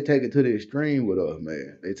always take it to the extreme with us,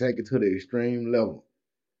 man. They take it to the extreme level.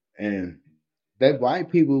 And that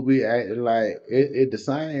white people be acting like it the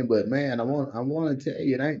same, but man, I want to tell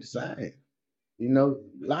you it ain't the same. You know,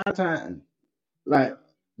 a lot of times, like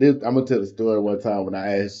this, I'm gonna tell the story one time when I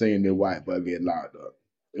had seen the white boy get locked up.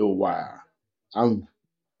 It was wild. I'm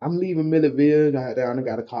I'm leaving Millerville. Got down. I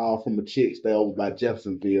got a call from a chick stay over by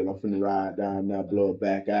Jeffersonville. I'm finna ride down there, blow it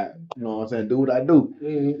back out. You know what I'm saying? Do what I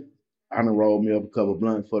do. I done rolled me up a couple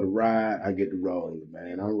blunts for the ride. I get the rolling,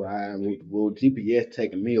 man. I'm riding with the bull. GPS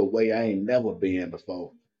taking me away I ain't never been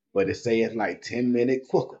before. But it say it's like 10 minutes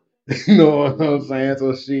quicker. You know what I'm saying?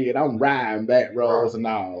 So shit, I'm riding back roads and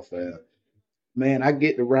all, fam. Man, I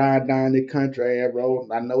get to ride down the country air road.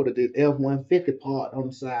 I know that this F-150 part on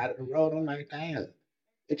the side of the road. I'm like, damn,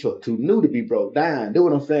 that truck too new to be broke down. Do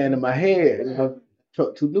what I'm saying in my head. You know,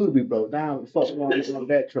 truck too new to be broke down. What the fuck wrong with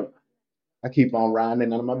that truck? I keep on riding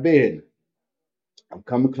none of my business. I'm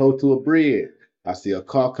coming close to a bridge. I see a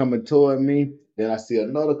car coming toward me. Then I see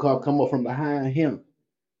another car come up from behind him.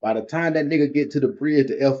 By the time that nigga get to the bridge,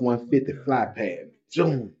 the F-150 fly past me.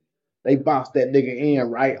 Zoom. They boxed that nigga in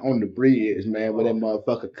right on the bridge, man, where that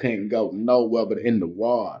motherfucker couldn't go nowhere but in the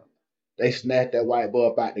water. They snatched that white boy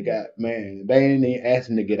up out the guy, man. They ain't even ask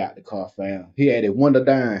him to get out the car, fam. He had it window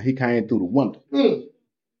down. He came through the window.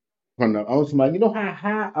 From the on somebody, you know how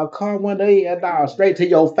high a car window is, dog, straight to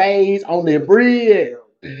your face on the bridge.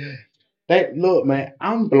 That look, man,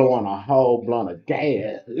 I'm blowing a whole blunt of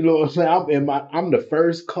gas. You know what I'm saying? I'm the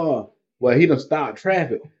first car. Well, he done stopped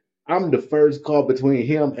traffic. I'm the first car between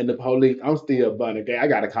him and the police. I'm still burning gas. I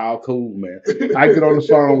gotta call Cool, man. I get on the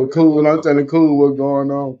phone with Cool. I'm telling Cool what's going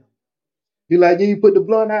on. He like, yeah, you put the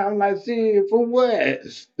blunt out. I'm like, shit, for what?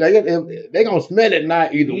 They gonna smell it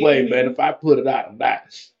not either way, man. If I put it out or not.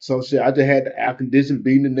 So shit, I just had the air conditioning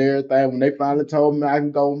beating and everything. When they finally told me I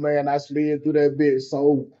can go, man, I slid through that bitch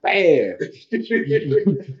so fast.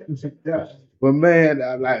 But man,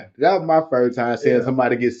 that was my first time seeing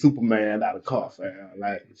somebody get Superman out of car, fam.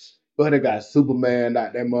 Like, but they got Superman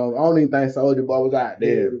out that mother. I don't even think Soldier Boy was out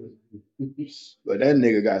there. But that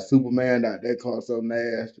nigga got Superman out that car so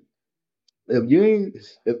nasty. If you ain't,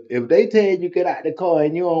 if they tell you get out the car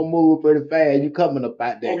and you don't move pretty fast, you coming up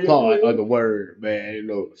out that car. In other word, man, you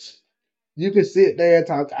know. You can sit there and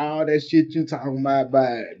talk all that shit you talking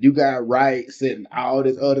about you got rights and all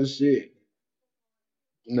this other shit.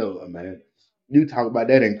 No, man. You talk about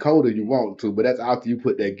that in court if you want to, but that's after you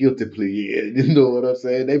put that guilty plea in. You know what I'm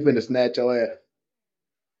saying? They finna snatch your ass.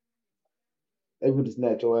 They finna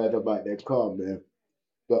snatch your ass about that car, man.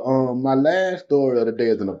 But my last story of the day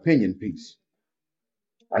is an opinion piece.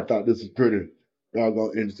 I thought this was pretty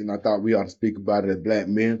doggone interesting. I thought we ought to speak about it as black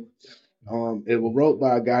men. It was wrote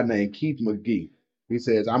by a guy named Keith McGee. He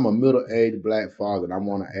says, I'm a middle-aged black father and I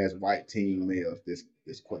want to ask white teen males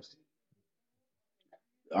this question.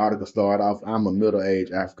 The article started off, I'm a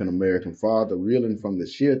middle-aged African-American father reeling from the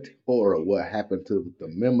sheer horror of what happened to the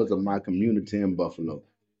members of my community in Buffalo.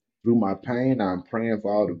 Through my pain, I'm praying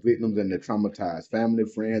for all the victims and their traumatized family,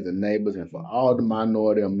 friends, and neighbors, and for all the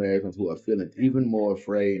minority Americans who are feeling even more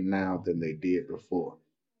afraid now than they did before.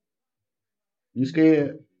 You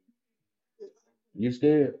scared? You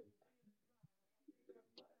scared?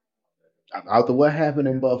 After what happened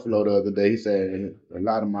in Buffalo the other day, he said a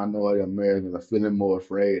lot of minority Americans are feeling more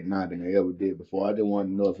afraid now than they ever did before. I just want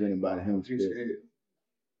to know if anybody here scared.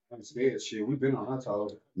 I'm scared. Shit, we've been on our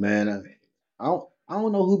toes. Man, I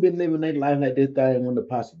don't know who been living their life like this thing on the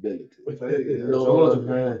possibility.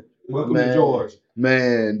 Georgia. Welcome to Georgia.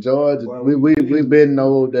 Man, Georgia, Well, we been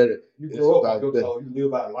know that You it's grow up on like your that. toes. You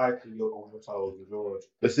live out life and you're on your toes in Georgia.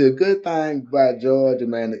 But see, a good thing about Georgia,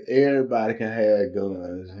 man, that everybody can have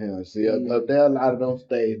guns. You know, see, up there, a lot of them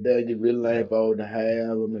states there, you really ain't supposed to have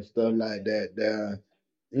them and stuff like that. There,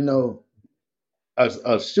 you know,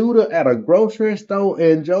 a shooter at a grocery store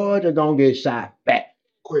in Georgia gonna get shot back.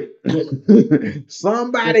 Quick.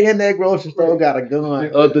 Somebody in that grocery store got a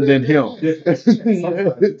gun other than him.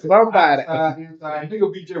 Somebody. Inside.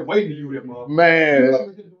 Nigga be just waiting you them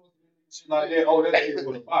Man. Shit like that. Oh, that nigga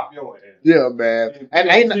would have popped your ass. Yeah, man. And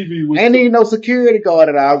ain't even no security guard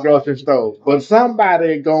at our grocery store. But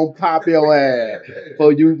somebody gonna pop your ass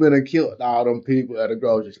for you been and killed all them people at a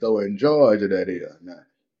grocery store in Georgia, that is. Now,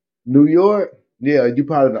 New York, yeah, you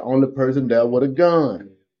probably the only person there with a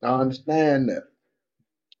gun. I understand that.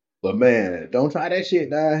 But man, don't try that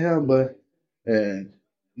shit down here, but and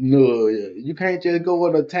no, you can't just go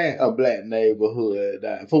and attack a black neighborhood.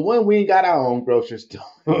 For one, we ain't got our own grocery store.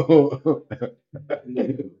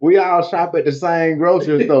 We all shop at the same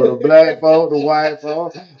grocery store. The black folk, the white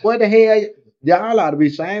folk. What the hell? Y'all ought to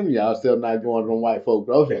be shaming y'all still not going to the white folk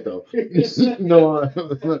grocery store. No.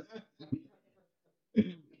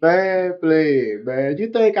 Man, please, man. You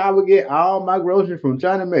think I would get all my groceries from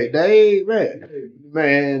Johnny McDade, man?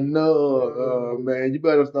 Man, no, man. You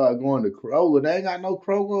better start going to Kroger. They ain't got no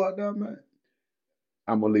Kroger out there, man.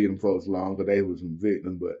 I'm gonna leave them folks alone because they was some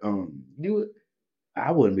victims. But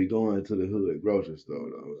I wouldn't be going to the hood grocery store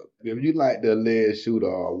though. If you like the alleged shooter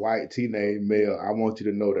or a white teenage male, I want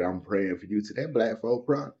you to know that I'm praying for you. To that black folk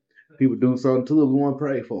problem. People do something to them, we want to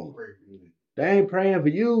pray for them. They ain't praying for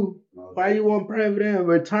you. Why you want to pray for them?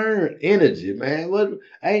 Return energy, man. What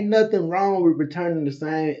ain't nothing wrong with returning the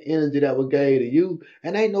same energy that was gave to you.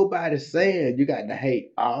 And ain't nobody saying you got to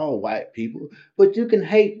hate all white people, but you can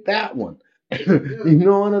hate that one. You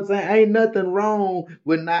know what I'm saying? Ain't nothing wrong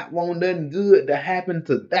with not wanting nothing good to happen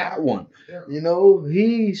to that one. You know,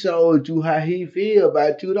 he showed you how he feel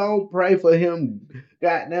about you. Don't pray for him,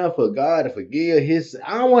 goddamn, for God to forgive his.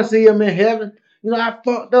 I don't want to see him in heaven. You know how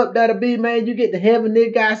fucked up that'll be, man. You get to heaven,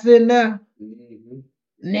 this guy sitting there.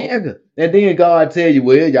 Nigga. And then God tell you,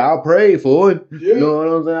 well, y'all prayed for him. You know what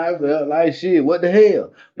I'm saying? I felt like shit. What the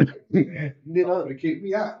hell? You know, To kick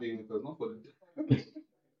me out then because I'm for the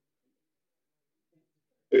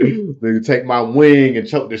nigga take my wing and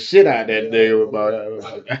choke the shit out of that nigga about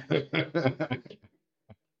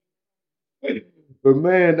But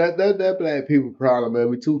man, that black people problem, man.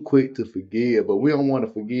 We too quick to forgive, but we don't want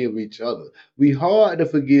to forgive each other. We hard to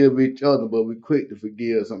forgive each other, but we quick to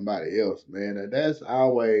forgive somebody else, man. And that's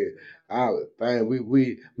always our thing.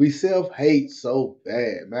 We self hate so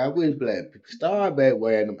bad, man. I wish black people start back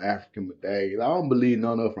wearing them African medallions. I don't believe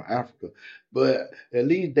none of them from Africa, but at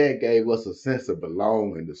least that gave us a sense of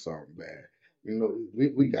belonging to something, man. You know,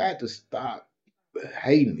 we got to stop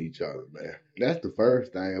hating each other, man. That's the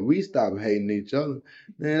first thing. If we stop hating each other,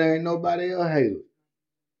 then ain't nobody else hate us.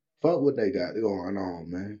 Fuck what they got going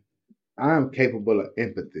on, man. I'm capable of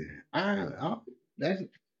empathy. That's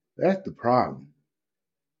that's the problem.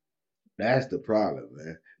 That's the problem,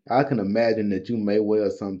 man. I can imagine that you may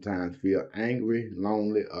well sometimes feel angry,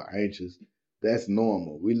 lonely, or anxious. That's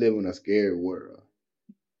normal. We live in a scary world.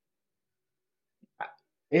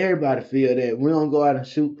 Everybody feel that. We don't go out and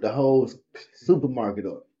shoot the whole supermarket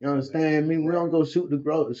up. You understand me? We don't go shoot the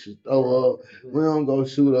grocery store up. We don't go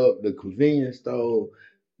shoot up the convenience store.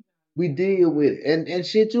 We deal with it. And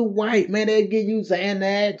shit, you white, man, they give you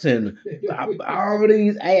Xanax and all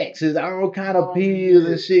these axes, all kind of pills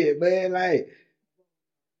and shit, man. Like,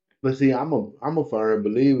 but see, I'm a firm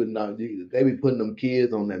believer now. They be putting them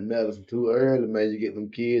kids on that medicine too early, man. You get them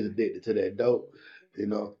kids addicted to that dope. You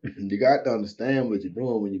know, you got to understand what you're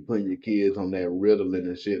doing when you're putting your kids on that Ritalin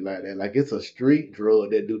and shit like that. Like it's a street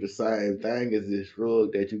drug that do the same thing as this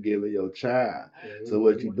drug that you giving your child. So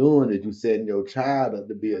what you're doing is you setting your child up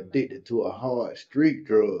to be addicted to a hard street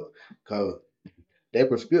drug, cause that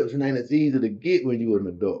prescription ain't as easy to get when you're an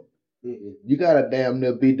adult. You gotta damn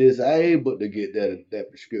near be disabled to get that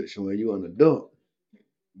prescription when you're an adult.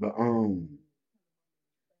 But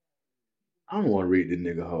I don't want to read the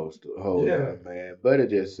nigga whole lot, man. Buddy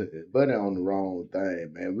on the wrong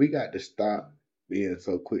thing, man. We got to stop being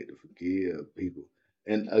so quick to forgive people.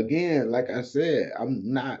 And again, like I said,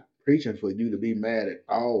 I'm not preaching for you to be mad at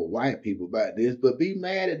all white people about this, but be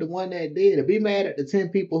mad at the one that did it. Be mad at the 10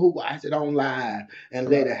 people who watched it on live and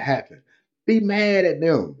let it happen. Be mad at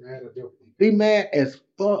them. Be mad as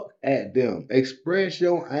fuck at them. Express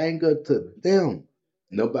your anger to them.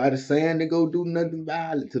 Nobody's saying to go do nothing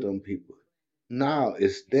violent to them people. No,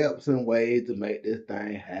 it's steps and ways to make this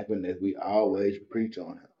thing happen as we always preach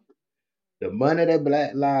on it. The money that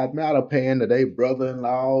Black Lives Matter paying to their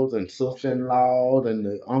brother-in-laws and sister-in-laws and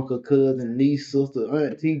the uncle, cousin, niece, sister,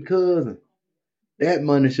 auntie, cousin. That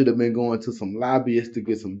money should have been going to some lobbyists to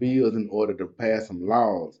get some bills in order to pass some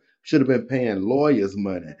laws. Should have been paying lawyers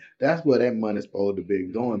money. That's where that money's supposed to be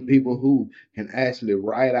going. People who can actually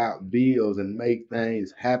write out bills and make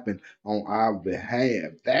things happen on our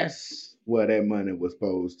behalf. That's where that money was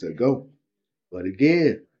supposed to go. But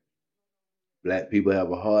again, black people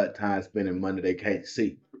have a hard time spending money they can't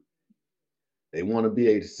see. They want to be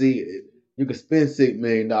able to see it. You can spend $6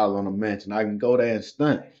 million on a mansion. I can go there and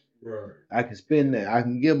stunt. Right. I can spend that. I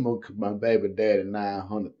can give my baby daddy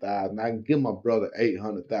 900,000. I can give my brother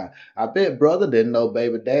 800,000. I bet brother didn't know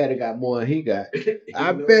baby daddy got more than he got.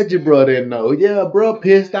 I bet your brother didn't know. Yeah, bro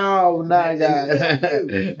pissed off now, guys.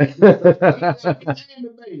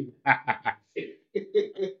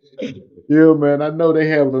 Yeah, man. I know they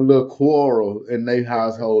having a little quarrel in their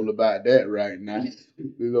household about that right now.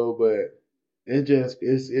 But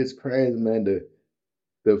it's crazy, man.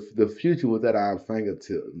 The future was at our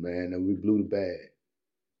fingertips, man, and we blew the bag.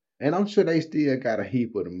 And I'm sure they still got a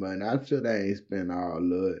heap of the money. I'm sure they ain't spent all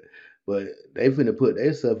of it. But they finna put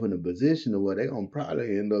themselves in a position where they gonna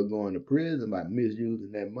probably end up going to prison by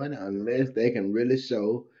misusing that money unless they can really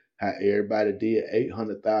show how everybody did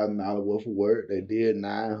 $800,000 worth of work. They did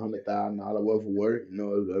 $900,000 worth of work. You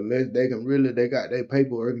know, unless they can really, they got their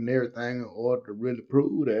paperwork and everything in order to really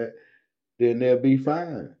prove that, then they'll be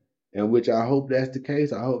fine. And which I hope that's the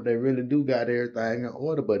case. I hope they really do got everything in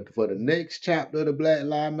order. But for the next chapter of the Black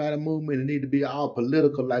Lives Matter movement, it need to be all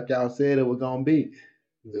political, like y'all said it was gonna be.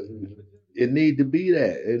 It need to be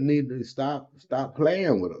that. It need to stop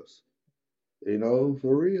playing with us. You know,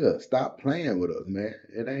 for real. Stop playing with us, man.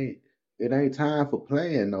 It ain't time for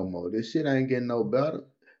playing no more. This shit ain't getting no better.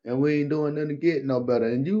 And we ain't doing nothing to get no better.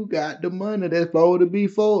 And you got the money that's supposed to be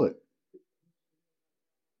for it.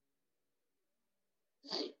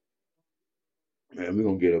 Man, we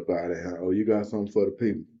gonna get up out of here. Oh, you got something for the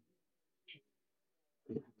people?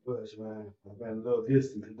 Push, man. I've been a little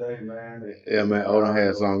distant today, man. Yeah, man. Odin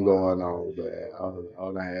had something going on, man.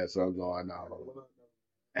 Odin had something going on.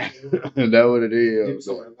 That's what it Give is.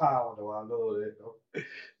 some power, though. I know that, though.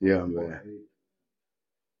 Yeah, man.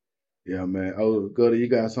 Yeah, man. Oh, Goody, you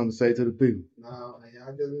got something to say to the people? No, man,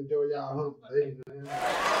 I just enjoy y'all hump day, man.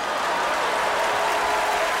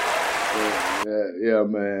 Yeah,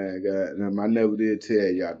 man. God, I never did tell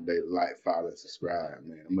y'all today to like, follow, and subscribe,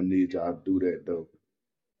 man. I'm gonna need y'all to do that though.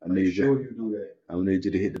 Make sure you do that. I'm gonna need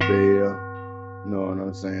you to hit the bell. You know what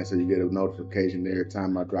I'm saying? So you get a notification every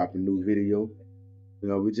time I drop a new video. You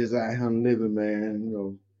know, we just out here living, man. You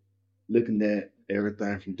know, looking at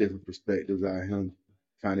everything from different perspectives out here,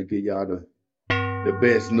 trying to get y'all the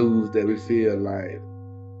best news that we feel like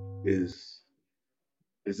is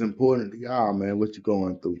important to y'all, man. What you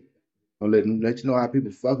going through? I'll let you know how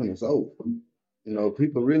people fucking us over. You know,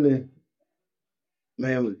 people really,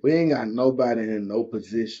 man, we ain't got nobody in no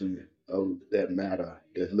position of that matter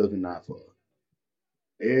that's looking out for us.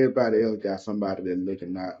 Everybody else got somebody that's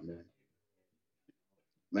looking out, man.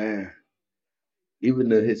 Man, even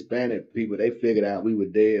the Hispanic people, they figured out we were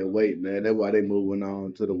dead weight, man. That's why they moving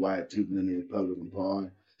on to the white people in the Republican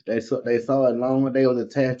Party. They saw it long when they was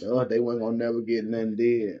attached to us, they wasn't gonna never get nothing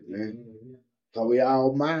did, man. So we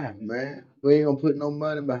all mouth, man. We ain't gonna put no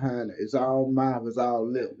money behind it. It's all mouth, it's all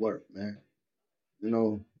lip work, man. You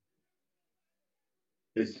know,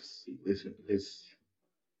 it's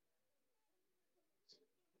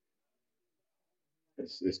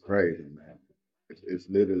it's crazy, man. It's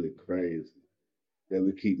literally crazy that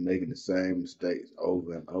we keep making the same mistakes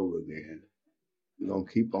over and over again. We're gonna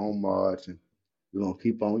keep on marching. We're gonna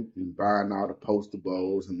keep on buying all the poster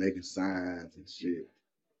bowls and making signs and shit.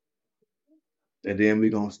 And then we're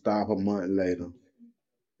gonna stop a month later.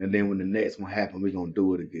 And then when the next one happens, we're gonna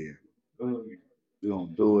do it again. We're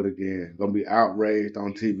gonna do it again. Gonna be outraged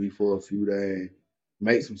on TV for a few days,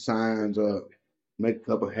 make some signs up, make a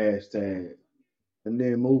couple hashtags, and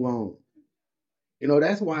then move on. You know,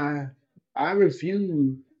 that's why I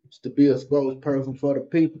refuse to be a spokesperson for the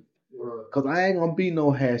people. Cause I ain't gonna be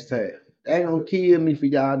no hashtag. They ain't gonna kill me for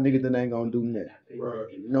y'all niggas that ain't gonna do nothing.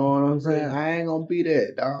 You know what I'm saying? I ain't gonna be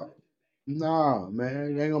that, dog. Nah,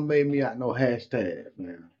 man. You ain't gonna make me out no hashtag,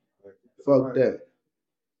 man. Fuck that.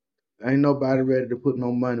 Ain't nobody ready to put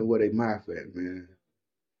no money where they mouth at, man.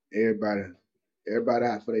 Everybody, everybody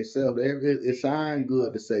out for themselves. It sounds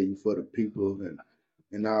good to say you for the people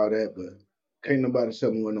and all that, but can't nobody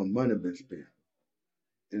show me where no money been spent.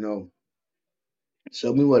 You know,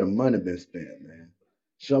 show me where the money been spent, man.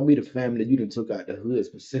 Show me the family you done took out the hood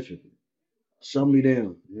specifically. Show me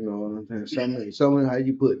them. You know what I'm saying? Show me how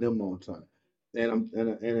you put them on time. And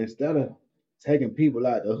instead of taking people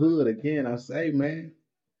out the hood again, I say, man,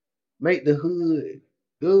 make the hood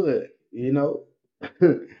good. You know,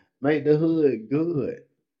 make the hood good.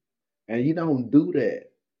 And you don't do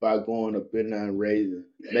that by going up in there and raising,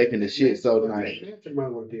 making the shit so nice.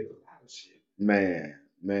 Man,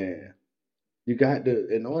 man. You got to,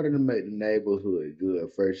 in order to make the neighborhood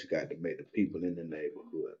good, first you got to make the people in the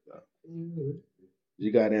neighborhood, bro.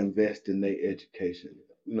 You got to invest in their education.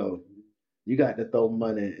 You know, you got to throw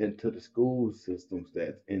money into the school systems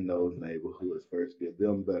that's in those neighborhoods first, give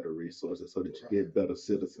them better resources so that you get better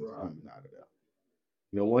citizens coming out of there.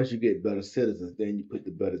 You know, once you get better citizens, then you put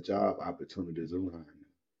the better job opportunities around.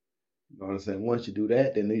 You know what I'm saying? Once you do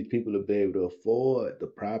that, then these people will be able to afford the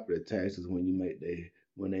property taxes when you make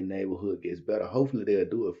when their neighborhood gets better. Hopefully they'll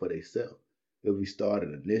do it for themselves. If we start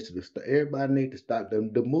an initiative, everybody need to stop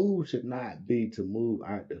them. The move should not be to move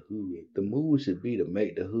out the hood. The move should be to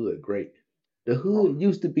make the hood great. The hood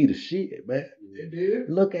used to be the shit, man. It did.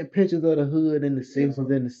 Look at pictures of the hood in the 60s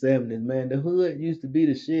and the 70s, man. The hood used to be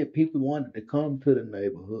the shit. People wanted to come to the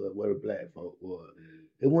neighborhood where the black folk was.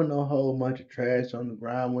 It wasn't no whole bunch of trash on the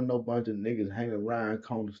ground, wasn't no bunch of niggas hanging around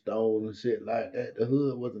corner stores and shit like that. The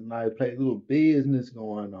hood was a nice place, little business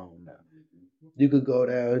going on now. You could go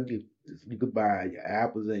down, you could buy your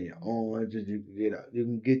apples and your oranges, you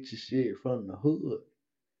can get your shit from the hood.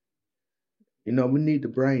 You know, we need to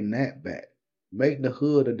bring that back. Make the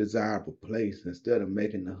hood a desirable place instead of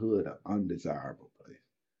making the hood an undesirable place.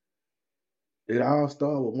 It all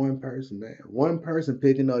started with one person, man. One person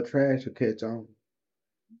picking up trash will catch on.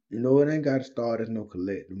 You know, it ain't got to start as no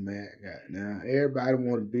collective, man. Now, everybody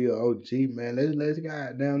want to be an OG, man. Let's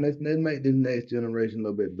goddamn, let's make this next generation a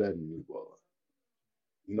little bit better than we was.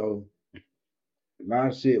 You know, a lot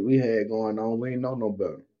of shit we had going on, we ain't know no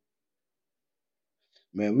better.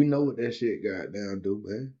 Man, we know what that shit goddamn do,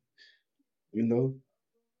 man. You know,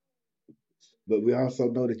 but we also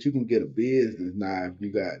know that you can get a business now if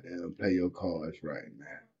you goddamn play your cards right,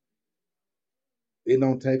 man. It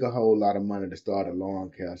don't take a whole lot of money to start a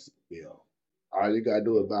lawn care bill. All you gotta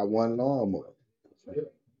do is buy one lawnmower.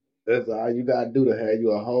 That's all you gotta do to have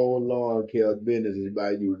you a whole lawn care business is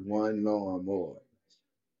buy you one lawnmower.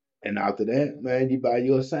 And after that, man, you buy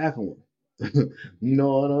you a second one. You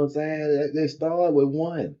know what I'm saying? They start with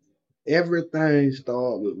one. Everything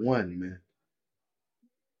start with one, man.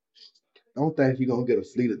 Don't think you're gonna get a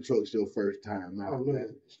fleet of trucks your first time out,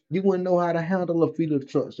 man. You wouldn't know how to handle a fleet of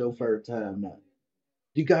trucks your first time out.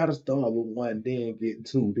 You gotta start with one, then get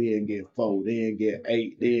two, then get four, then get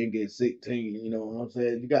eight, then get 16. You know what I'm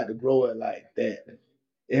saying? You got to grow it like that.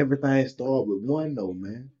 Everything start with one though,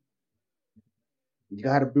 man. You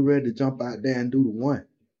gotta be ready to jump out there and do the one.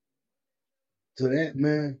 To that,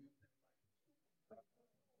 man,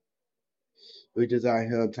 we just out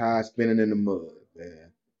here tired spinning in the mud,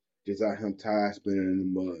 man. Just out here tired spinning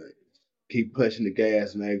in the mud. Keep pushing the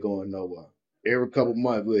gas and ain't going nowhere. Every couple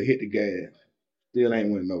months we'll hit the gas. Still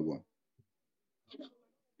ain't went nowhere.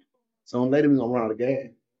 So later we gonna run out of gas.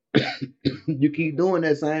 You keep doing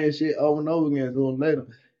that same shit over and over again, sooner or later,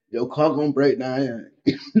 your car gonna break down.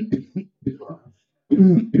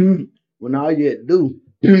 When all you had to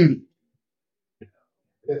do,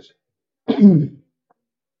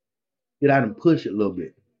 get out and push it a little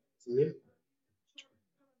bit.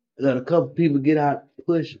 Let a couple people get out,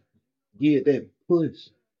 push, get that push.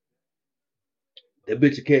 That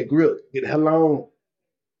bitch you can't grip. Get the hell on.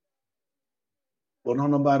 But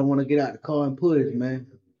don't nobody want to get out the car and push, man.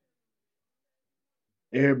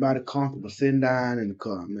 Everybody comfortable sitting down in the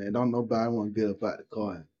car, man. Don't nobody want to get up out the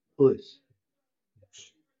car and push.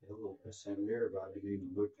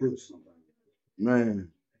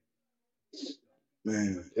 Man,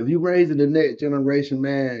 man. If you raising the next generation,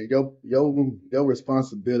 man, your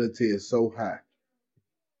responsibility is so high.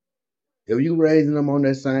 If you raising them on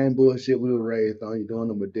that same bullshit we were raised on, you doing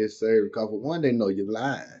them a disservice. Because for one, they know you're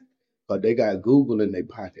lying. But they got Google in their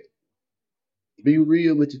pocket. Be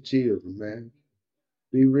real with your children, man.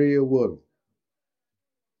 Be real with them.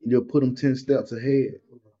 You'll put them 10 steps ahead.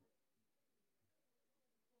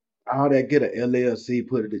 All that get a LLC,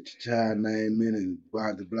 put it at your child name in and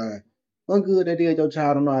blah, blah, blah. What good that is your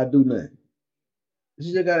child don't know how to do nothing.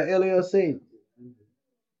 She just got an LLC.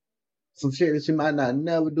 Some shit that she might not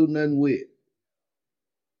never do nothing with.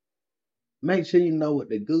 Make sure you know what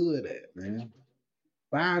they're good at, man.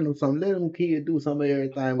 Find them something. Let them kids do some of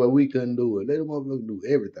everything where we couldn't do it. Let them motherfuckers do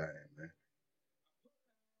everything, man.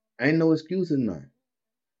 Ain't no excuses now.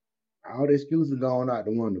 All the excuses going out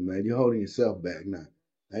the window, man. You're holding yourself back now.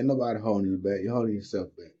 Ain't nobody holding you back. You're holding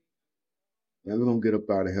yourself back. Man, we're gonna get up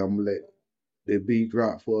out of here. I'm gonna let the beat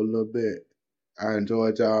drop for a little bit. I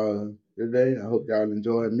enjoyed y'all today. I hope y'all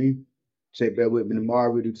enjoyed me. Check back with me tomorrow.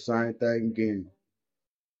 We do the same thing again.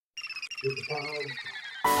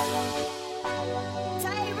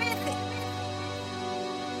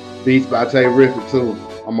 Beats by Tay Riffy too.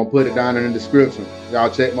 I'm gonna put it down in the description. Y'all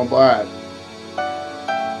check my boy out.